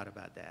no doubt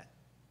about that.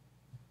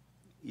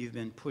 You've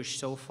been pushed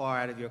so far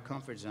out of your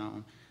comfort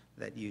zone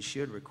that you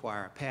should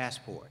require a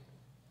passport.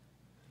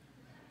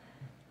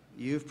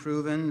 You've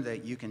proven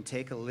that you can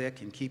take a lick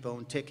and keep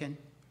on ticking.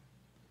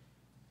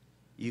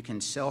 You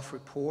can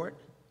self-report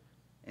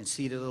and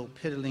see the little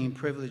piddling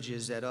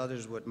privileges that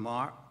others would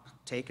mark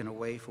taken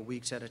away for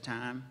weeks at a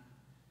time.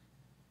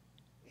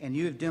 And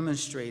you have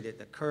demonstrated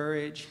the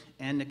courage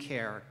and the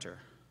character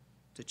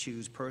to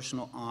choose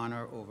personal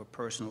honor over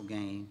personal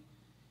gain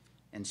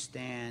and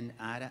stand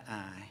eye to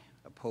eye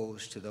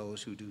opposed to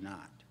those who do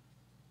not.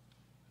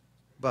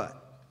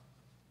 But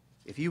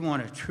if you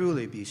want to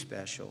truly be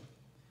special,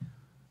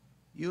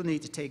 you'll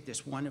need to take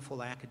this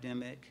wonderful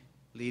academic,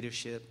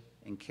 leadership,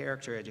 and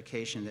character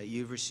education that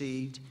you've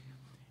received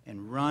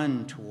and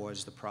run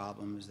towards the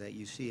problems that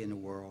you see in the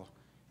world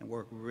and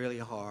work really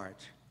hard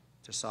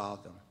to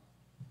solve them.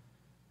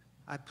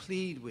 I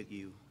plead with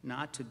you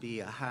not to be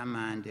a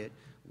high-minded,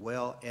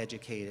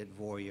 well-educated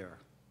voyeur.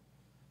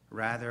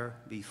 Rather,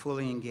 be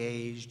fully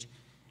engaged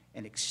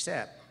and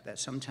accept that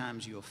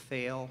sometimes you'll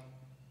fail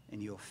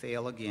and you'll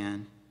fail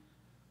again,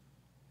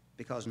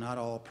 because not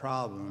all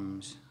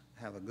problems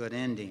have a good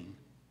ending.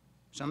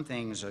 Some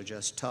things are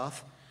just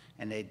tough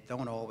and they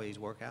don't always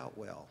work out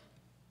well.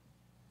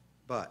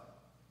 But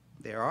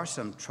there are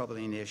some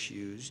troubling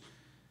issues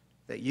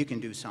that you can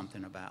do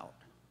something about.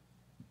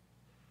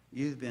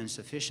 You've been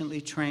sufficiently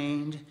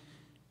trained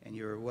and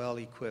you're well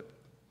equipped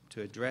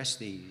to address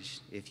these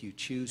if you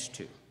choose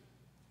to.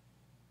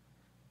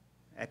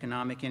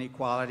 Economic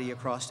inequality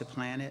across the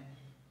planet,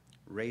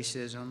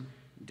 racism,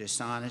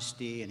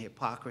 dishonesty, and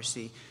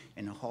hypocrisy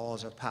in the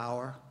halls of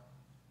power,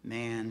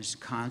 man's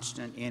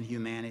constant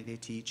inhumanity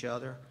to each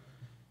other,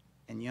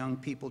 and young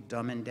people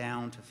dumbing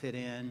down to fit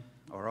in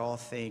are all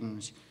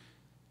things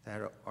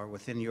that are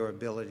within your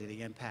ability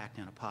to impact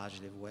in a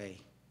positive way.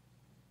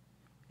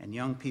 And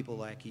young people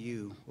like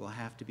you will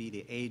have to be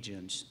the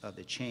agents of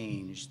the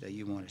change that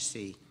you want to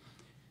see.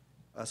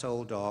 Us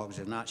old dogs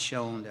have not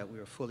shown that we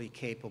are fully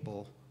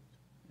capable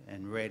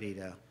and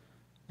ready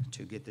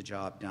to get the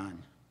job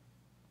done.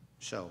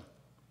 So,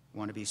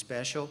 want to be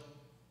special?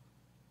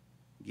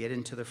 Get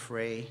into the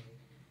fray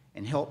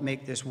and help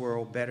make this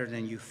world better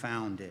than you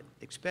found it,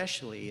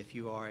 especially if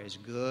you are as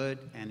good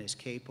and as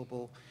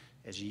capable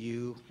as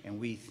you and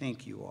we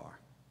think you are.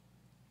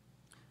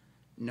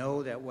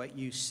 Know that what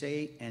you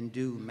say and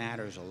do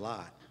matters a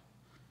lot,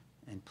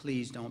 and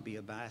please don't be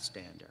a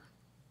bystander.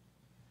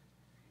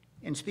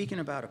 In speaking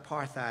about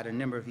apartheid a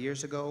number of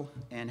years ago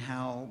and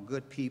how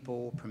good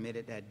people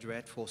permitted that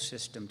dreadful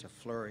system to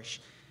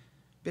flourish,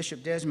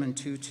 Bishop Desmond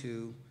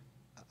Tutu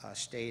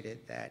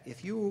stated that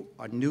if you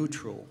are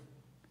neutral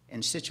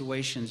in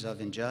situations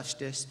of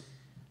injustice,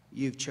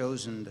 you've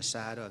chosen the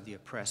side of the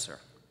oppressor.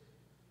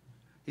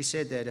 He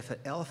said that if an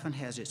elephant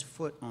has its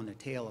foot on the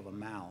tail of a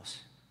mouse,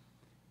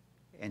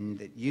 and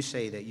that you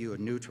say that you are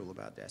neutral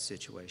about that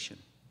situation,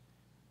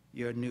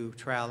 your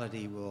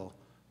neutrality will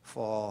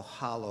fall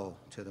hollow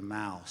to the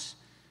mouse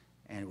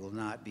and will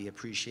not be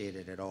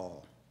appreciated at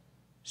all.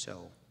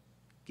 So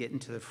get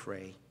into the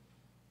fray,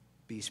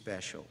 be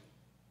special.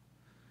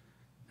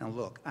 Now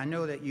look, I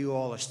know that you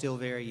all are still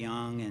very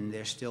young and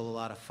there's still a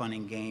lot of fun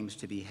and games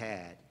to be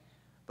had,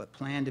 but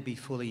plan to be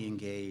fully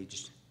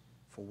engaged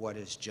for what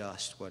is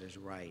just, what is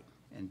right,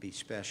 and be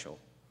special.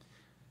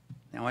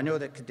 Now, I know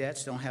that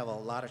cadets don't have a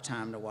lot of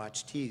time to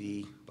watch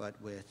TV, but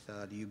with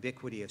the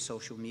ubiquity of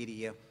social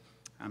media,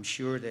 I'm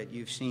sure that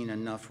you've seen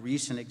enough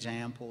recent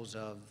examples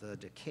of the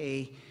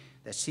decay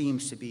that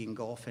seems to be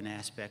engulfing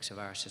aspects of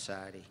our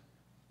society.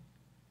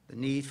 The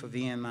need for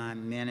VMI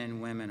men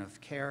and women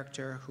of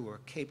character who are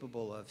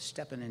capable of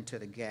stepping into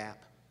the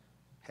gap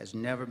has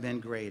never been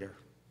greater.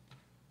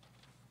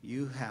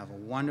 You have a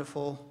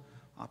wonderful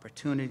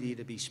opportunity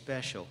to be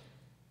special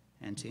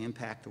and to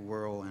impact the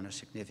world in a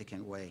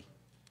significant way.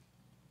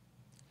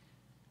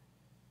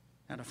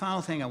 Now, the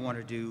final thing I want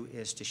to do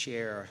is to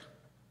share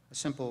a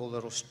simple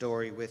little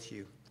story with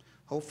you.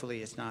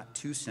 Hopefully, it's not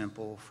too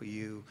simple for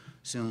you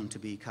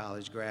soon-to-be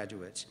college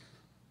graduates,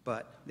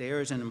 but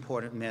there is an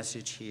important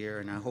message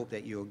here, and I hope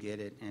that you'll get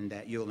it and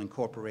that you'll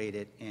incorporate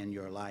it in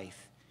your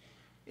life.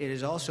 It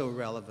is also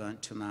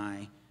relevant to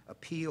my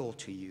appeal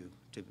to you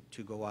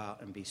to go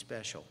out and be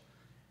special.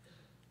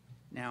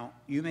 Now,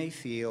 you may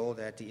feel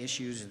that the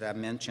issues that I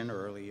mentioned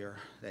earlier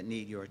that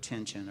need your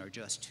attention are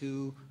just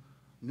too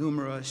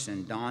numerous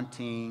and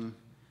daunting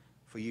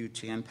for you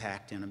to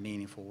impact in a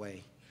meaningful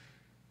way.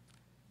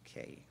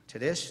 Okay, to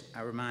this,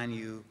 I remind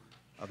you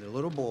of the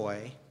little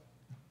boy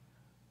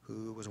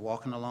who was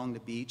walking along the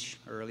beach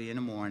early in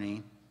the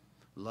morning,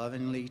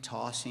 lovingly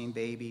tossing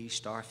baby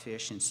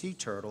starfish and sea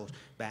turtles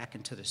back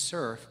into the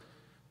surf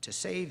to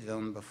save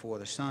them before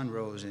the sun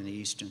rose in the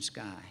eastern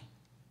sky.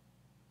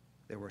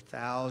 There were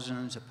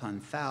thousands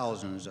upon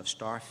thousands of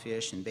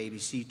starfish and baby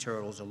sea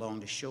turtles along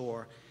the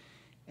shore,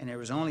 and there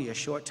was only a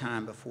short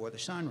time before the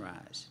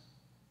sunrise.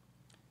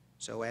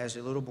 So as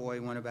the little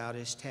boy went about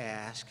his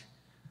task,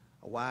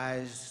 a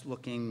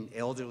wise-looking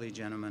elderly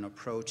gentleman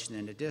approached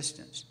in the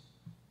distance.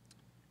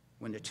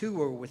 When the two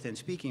were within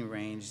speaking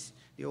range,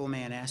 the old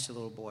man asked the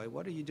little boy,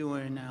 "What are you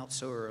doing out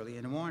so early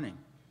in the morning?"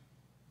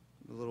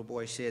 The little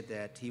boy said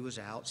that he was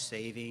out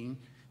saving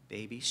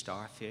baby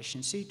starfish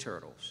and sea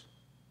turtles.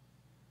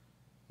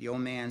 The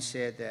old man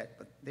said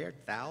that there are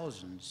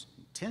thousands,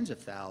 tens of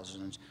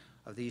thousands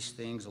of these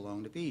things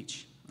along the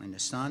beach. And the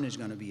sun is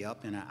going to be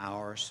up in an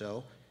hour or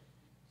so,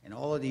 and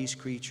all of these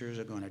creatures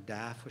are going to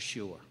die for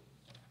sure.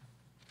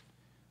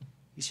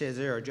 He says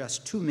there are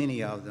just too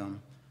many of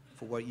them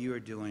for what you are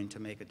doing to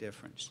make a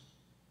difference.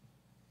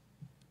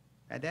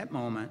 At that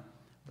moment,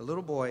 the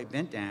little boy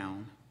bent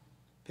down,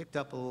 picked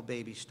up a little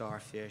baby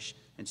starfish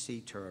and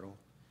sea turtle,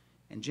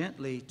 and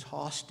gently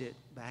tossed it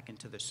back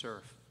into the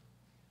surf.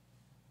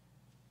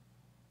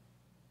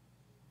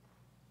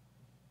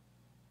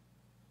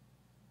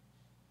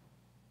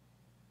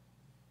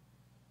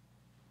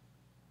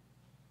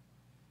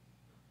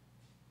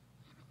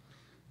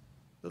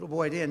 Little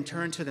boy then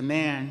turned to the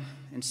man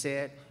and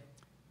said,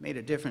 "Made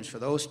a difference for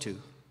those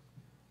two."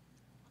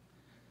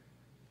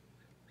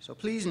 So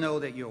please know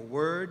that your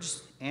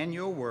words and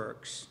your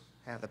works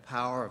have the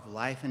power of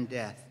life and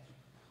death.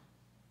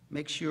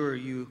 Make sure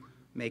you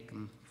make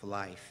them for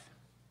life.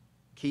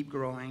 Keep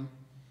growing.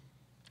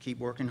 Keep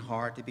working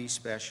hard to be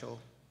special.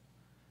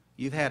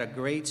 You've had a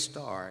great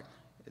start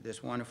at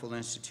this wonderful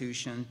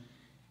institution,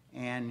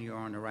 and you're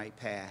on the right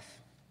path.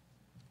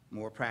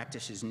 More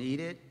practice is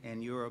needed,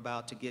 and you're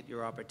about to get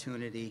your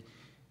opportunity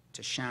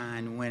to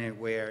shine when and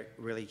where it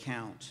really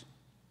counts.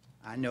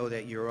 I know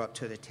that you're up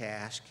to the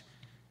task.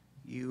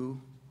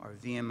 You are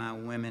VMI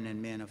women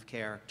and men of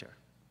character.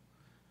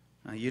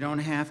 Now, you don't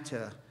have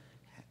to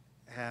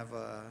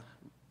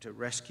to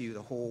rescue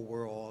the whole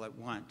world all at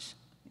once.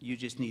 You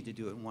just need to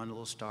do it one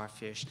little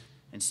starfish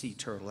and sea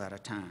turtle at a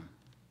time.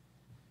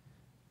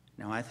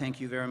 Now, I thank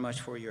you very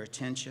much for your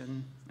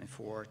attention and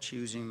for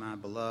choosing my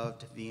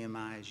beloved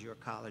VMI as your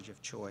college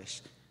of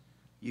choice.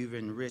 You've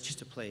enriched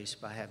the place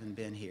by having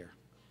been here.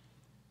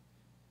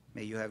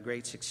 May you have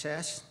great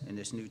success in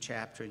this new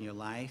chapter in your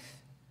life.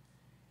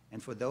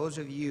 And for those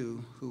of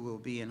you who will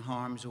be in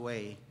harm's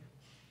way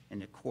in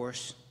the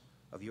course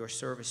of your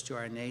service to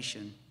our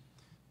nation,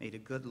 may the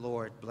good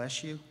Lord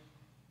bless you,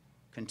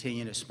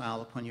 continue to smile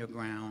upon your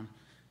ground,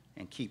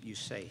 and keep you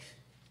safe.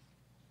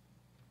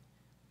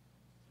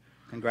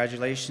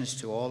 Congratulations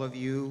to all of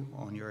you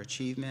on your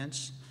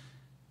achievements.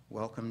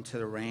 Welcome to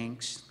the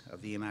ranks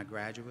of VMI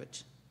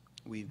graduates.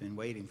 We've been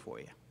waiting for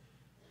you.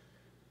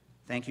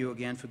 Thank you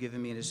again for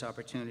giving me this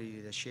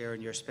opportunity to share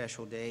in your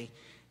special day.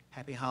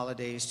 Happy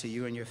holidays to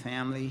you and your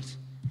families.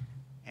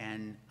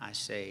 And I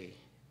say,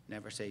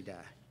 never say die.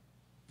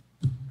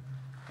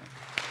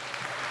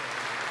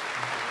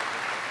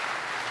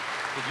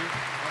 Did you?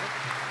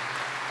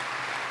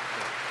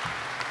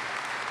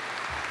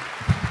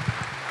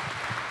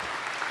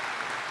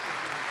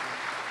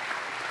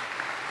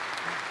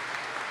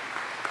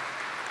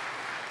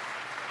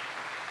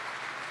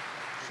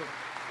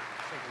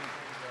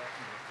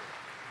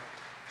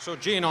 So,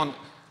 Gene,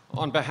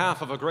 on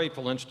behalf of a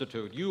grateful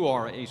institute, you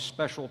are a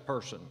special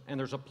person, and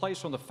there's a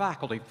place on the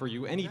faculty for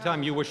you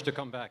anytime you wish to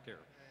come back here.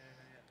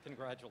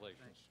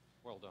 Congratulations.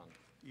 Well done.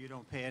 You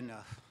don't pay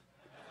enough.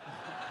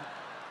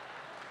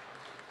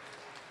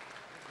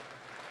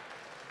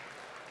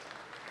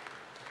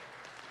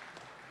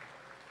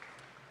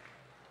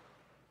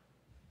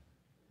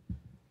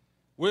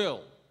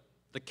 Will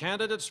the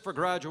candidates for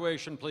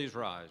graduation please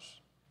rise?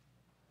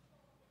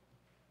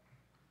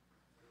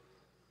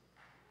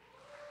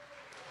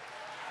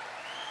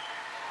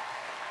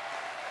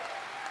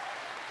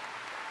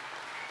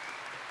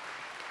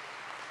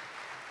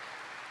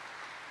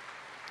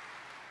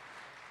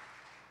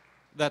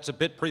 That's a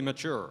bit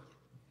premature.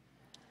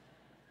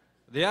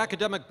 The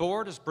Academic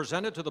Board has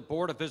presented to the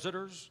Board of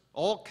Visitors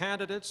all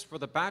candidates for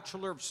the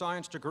Bachelor of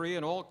Science degree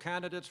and all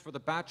candidates for the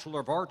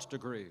Bachelor of Arts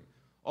degree,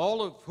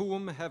 all of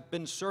whom have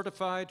been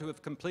certified to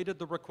have completed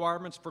the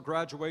requirements for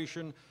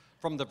graduation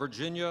from the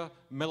Virginia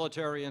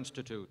Military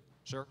Institute.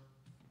 Sir?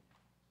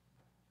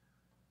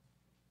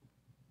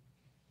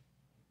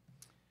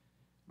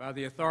 By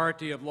the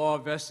authority of law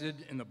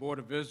vested in the Board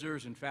of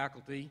Visitors and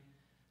faculty,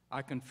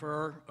 I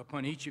confer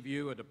upon each of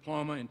you a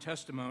diploma and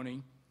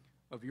testimony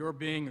of your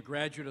being a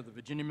graduate of the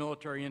Virginia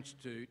Military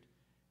Institute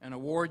and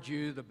award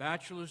you the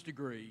bachelor's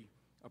degree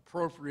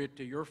appropriate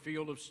to your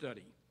field of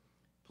study.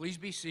 Please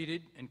be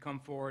seated and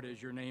come forward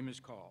as your name is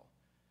called.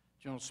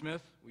 General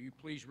Smith, will you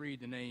please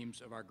read the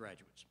names of our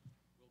graduates?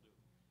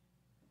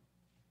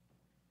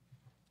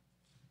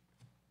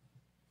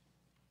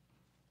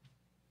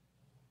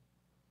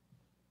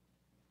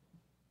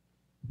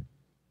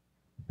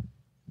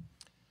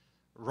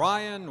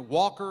 Ryan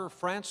Walker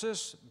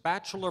Francis,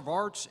 Bachelor of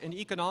Arts in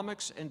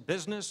Economics and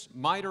Business,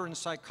 minor in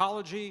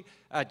Psychology,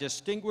 a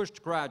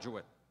distinguished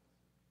graduate.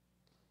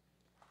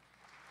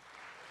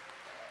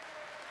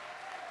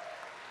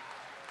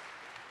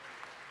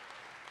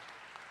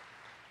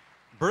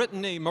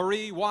 Brittany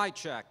Marie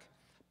Wycheck,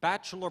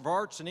 Bachelor of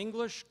Arts in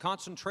English,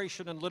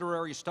 concentration in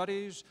Literary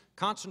Studies,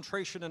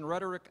 concentration in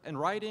Rhetoric and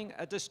Writing,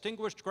 a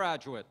distinguished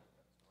graduate.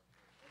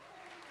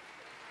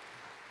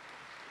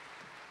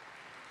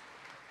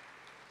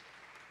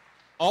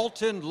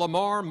 Alton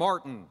Lamar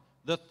Martin,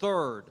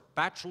 III,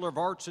 Bachelor of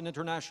Arts in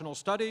International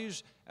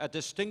Studies, a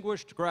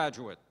distinguished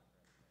graduate.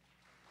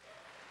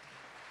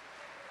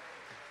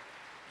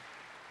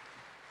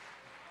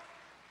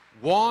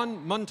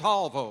 Juan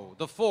Montalvo,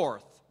 the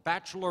fourth,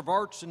 Bachelor of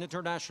Arts in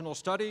International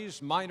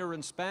Studies, minor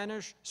in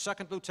Spanish,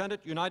 second lieutenant,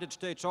 United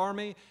States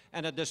Army,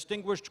 and a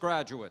distinguished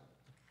graduate.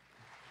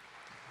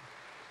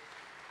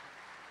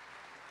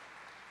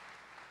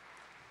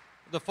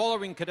 The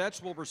following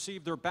cadets will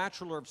receive their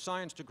Bachelor of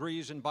Science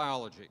degrees in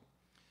biology.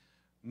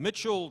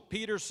 Mitchell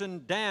Peterson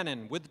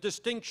Dannon, with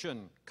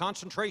distinction,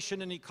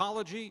 concentration in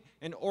ecology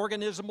and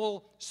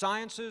organismal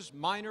sciences,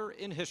 minor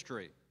in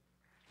history.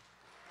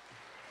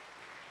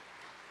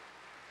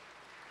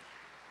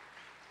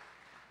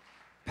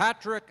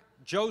 Patrick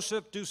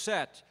Joseph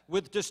Doucette,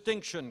 with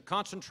distinction,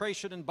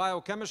 concentration in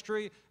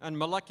biochemistry and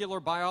molecular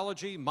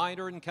biology,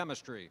 minor in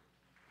chemistry.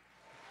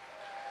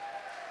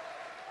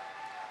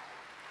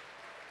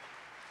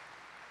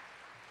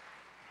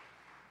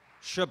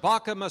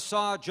 Shabaka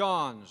Masa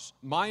Johns,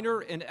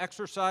 minor in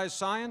exercise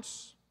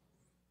science.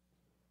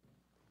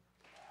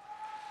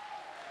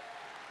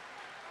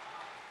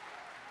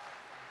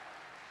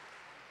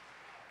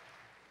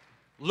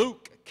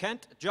 Luke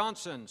Kent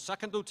Johnson,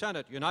 second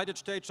lieutenant, United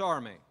States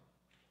Army.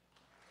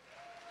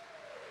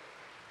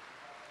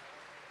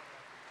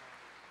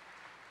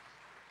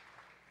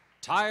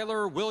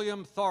 Tyler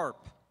William Tharp.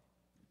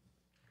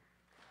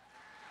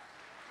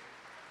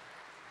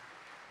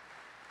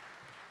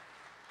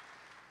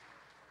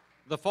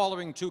 The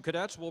following two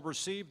cadets will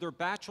receive their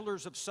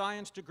Bachelors of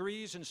Science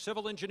degrees in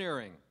Civil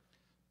Engineering.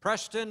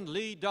 Preston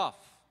Lee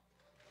Duff.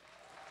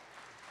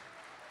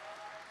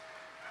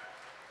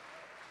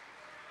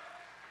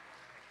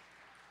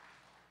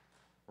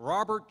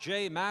 Robert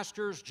J.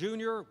 Masters,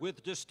 Jr.,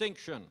 with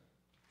distinction.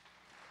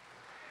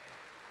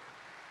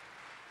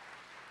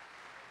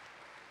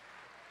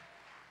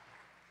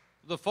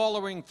 The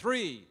following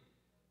three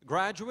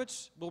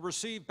graduates will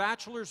receive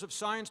Bachelors of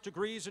Science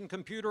degrees in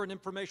Computer and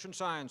Information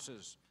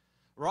Sciences.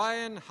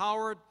 Ryan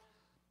Howard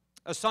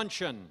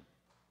Asuncion.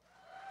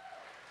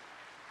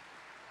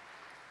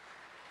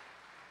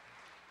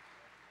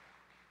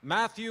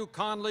 Matthew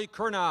Conley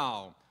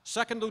Kernow,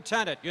 second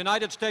lieutenant,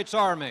 United States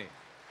Army.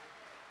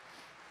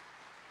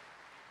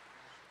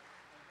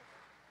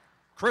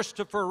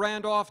 Christopher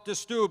Randolph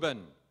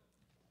DeSteuben.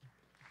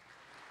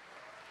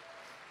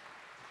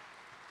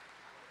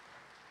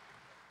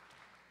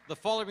 The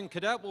following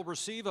cadet will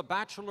receive a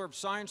Bachelor of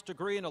Science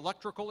degree in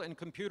Electrical and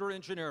Computer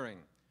Engineering.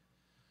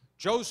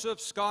 Joseph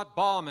Scott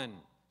Bauman,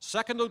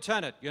 second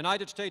lieutenant,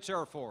 United States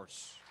Air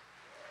Force.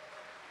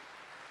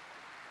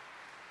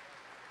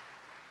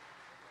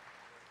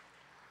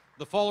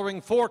 The following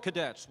four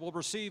cadets will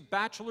receive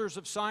Bachelors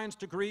of Science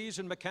degrees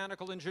in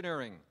Mechanical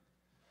Engineering.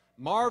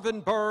 Marvin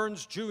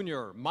Burns,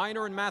 Jr.,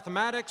 minor in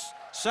Mathematics,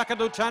 second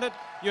lieutenant,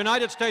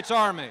 United States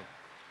Army.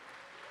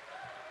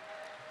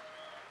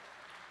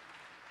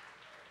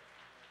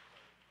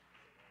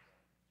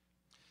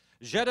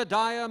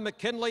 Jedediah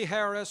McKinley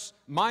Harris,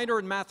 minor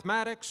in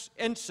Mathematics,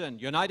 ensign,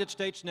 United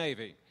States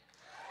Navy.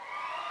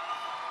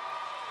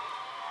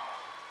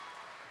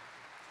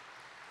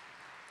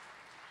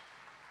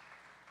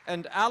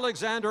 And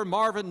Alexander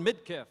Marvin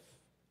Midkiff.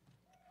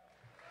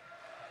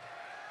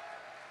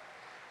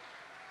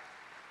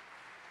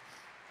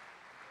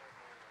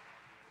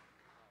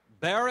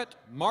 Barrett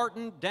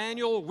Martin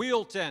Daniel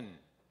Wheelton.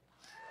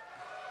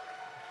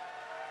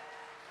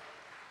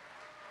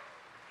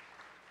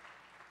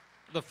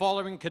 The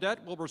following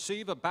cadet will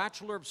receive a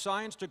Bachelor of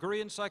Science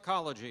degree in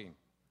Psychology.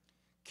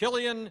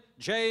 Killian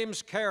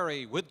James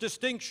Carey, with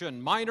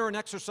distinction, minor in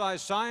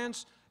Exercise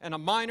Science and a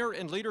minor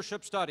in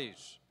Leadership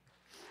Studies.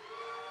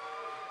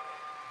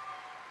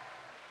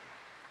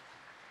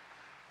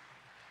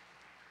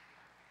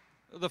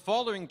 The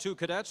following two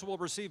cadets will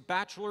receive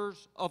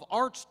Bachelors of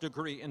Arts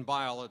degree in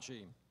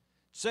Biology.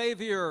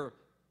 Xavier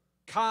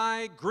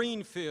Kai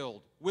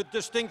Greenfield, with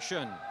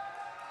distinction.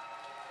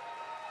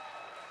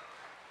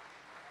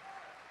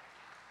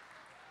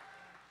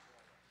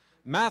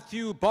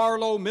 Matthew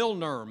Barlow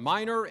Milner,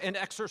 minor in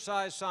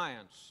Exercise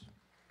Science.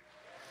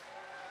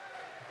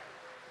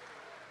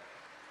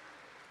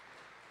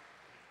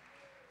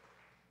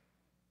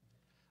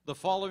 The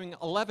following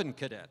 11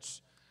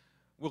 cadets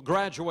will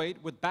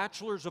graduate with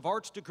Bachelors of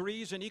Arts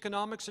degrees in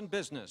Economics and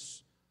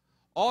Business.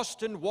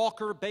 Austin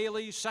Walker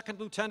Bailey, second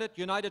lieutenant,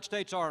 United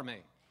States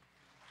Army.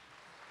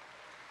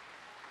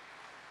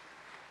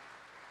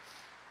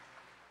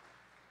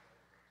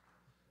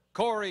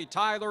 Corey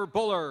Tyler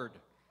Bullard.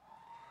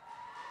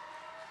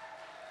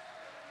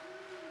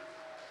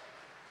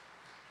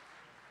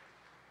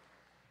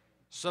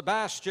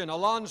 Sebastian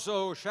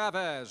Alonso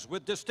Chavez,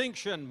 with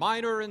distinction,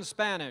 minor in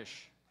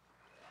Spanish.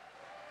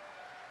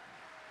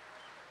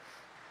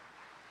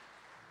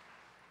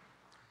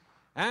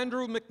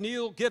 Andrew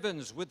McNeil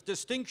Givens, with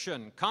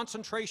distinction,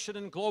 concentration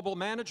in global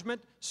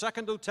management,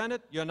 second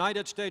lieutenant,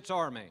 United States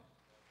Army.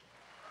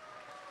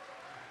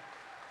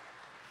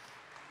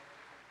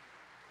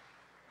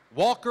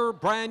 Walker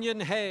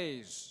Branyon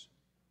Hayes.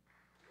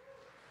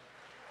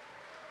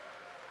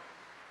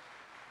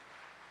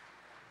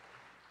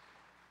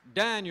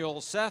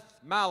 Daniel Seth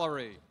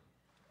Mallory.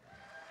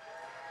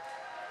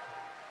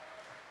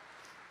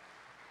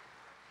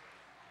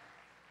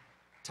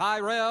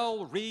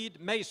 Tyrell Reed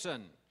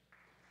Mason.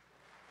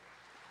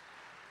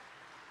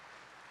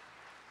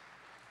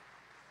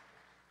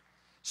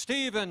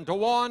 Stephen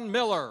DeJuan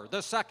Miller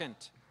II.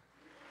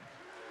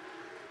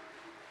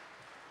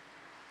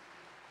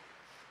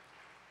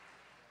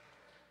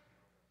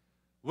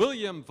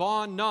 William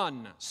Vaughn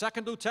Nunn,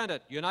 Second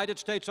Lieutenant, United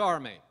States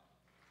Army.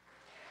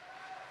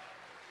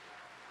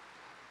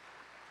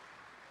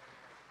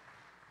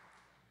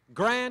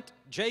 Grant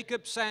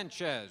Jacob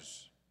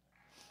Sanchez.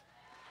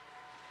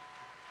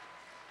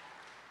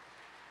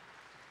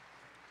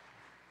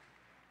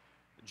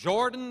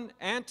 Jordan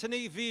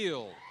Anthony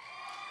Veal.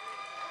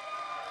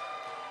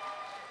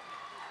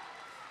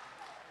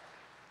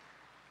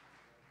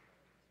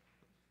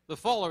 The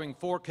following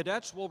 4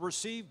 cadets will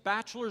receive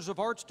Bachelor's of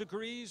Arts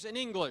degrees in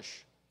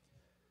English.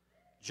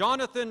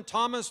 Jonathan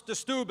Thomas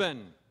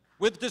DeSteuben,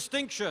 with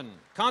distinction,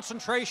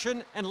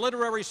 concentration in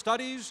literary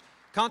studies,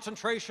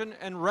 concentration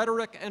in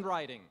rhetoric and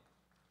writing.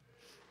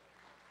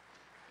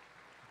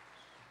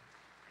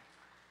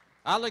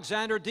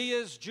 Alexander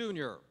Diaz,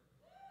 Jr.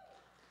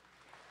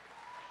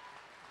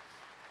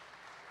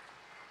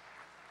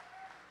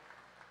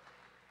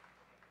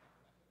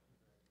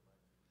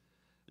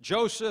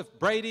 Joseph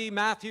Brady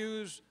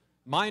Matthews,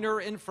 minor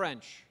in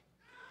French.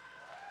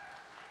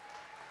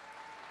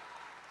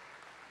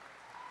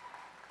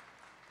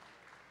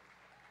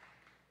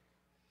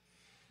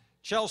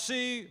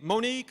 Chelsea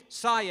Monique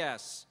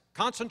Sayas,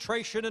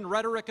 concentration in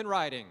rhetoric and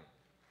writing.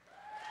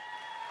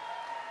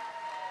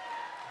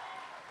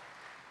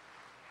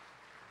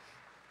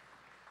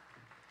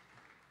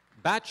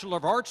 Bachelor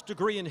of Arts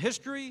degree in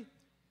history,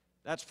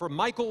 that's for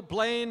Michael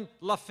Blaine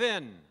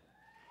Lafin.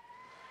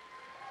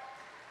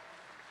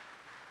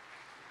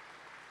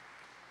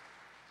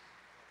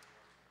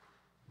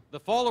 The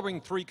following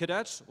 3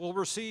 cadets will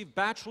receive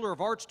Bachelor of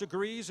Arts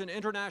degrees in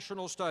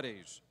International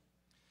Studies.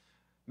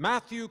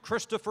 Matthew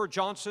Christopher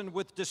Johnson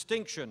with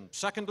distinction,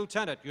 Second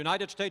Lieutenant,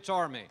 United States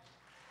Army.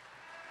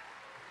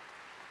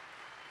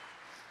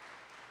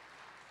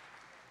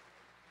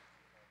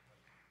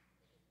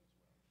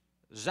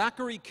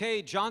 Zachary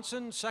K.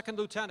 Johnson, Second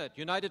Lieutenant,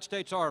 United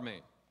States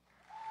Army.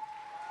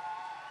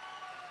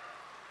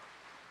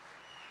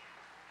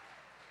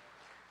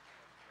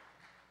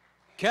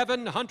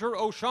 Kevin Hunter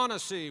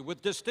O'Shaughnessy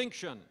with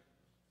distinction.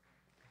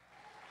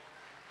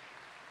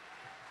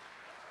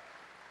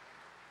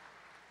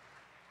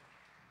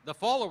 The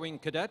following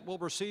cadet will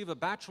receive a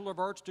Bachelor of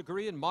Arts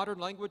degree in Modern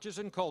Languages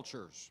and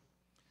Cultures.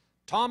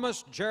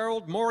 Thomas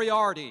Gerald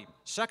Moriarty,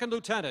 Second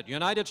Lieutenant,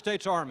 United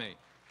States Army.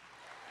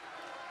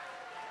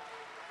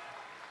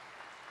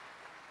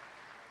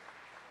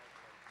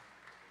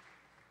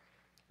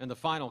 And the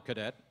final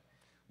cadet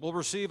will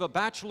receive a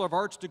Bachelor of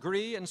Arts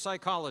degree in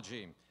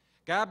Psychology.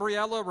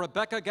 Gabriela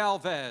Rebecca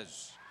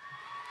Galvez.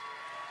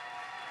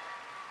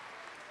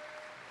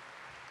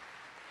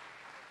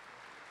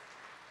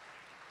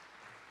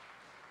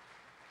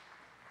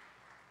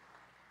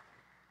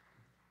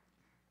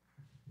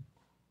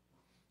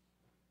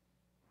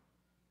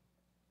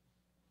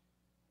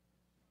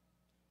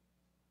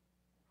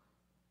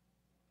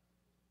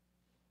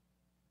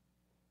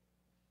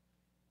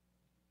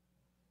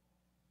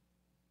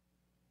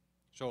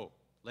 So,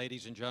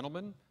 ladies and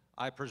gentlemen,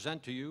 I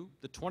present to you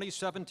the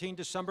 2017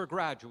 December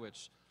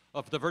graduates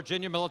of the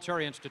Virginia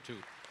Military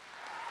Institute.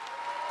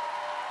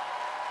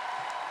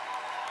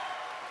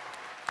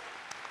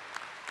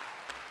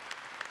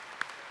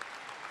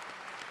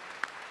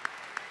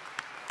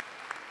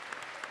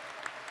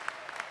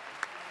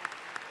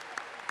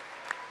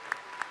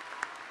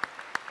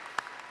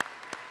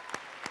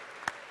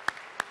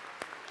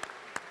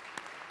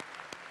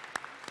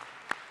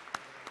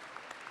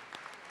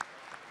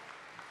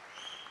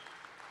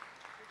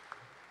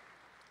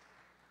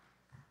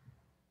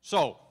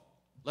 So,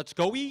 let's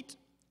go eat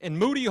in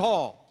Moody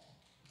Hall.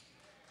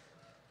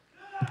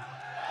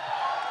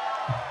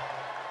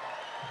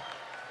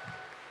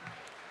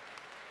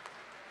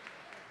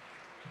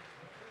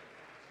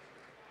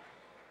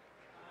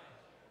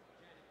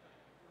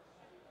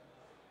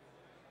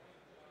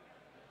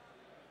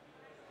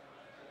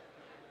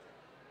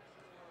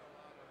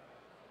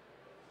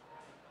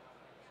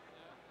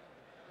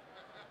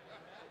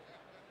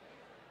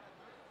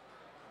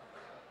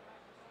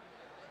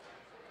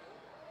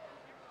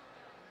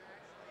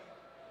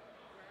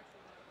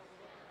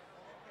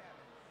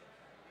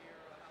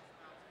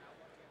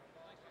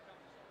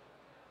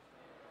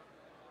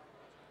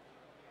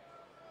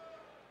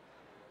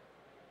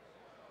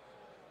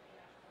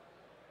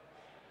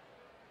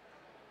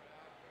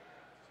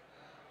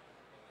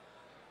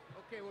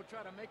 Okay, we'll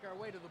try to make our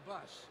way to the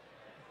bus.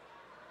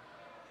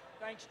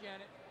 Thanks,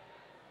 Janet.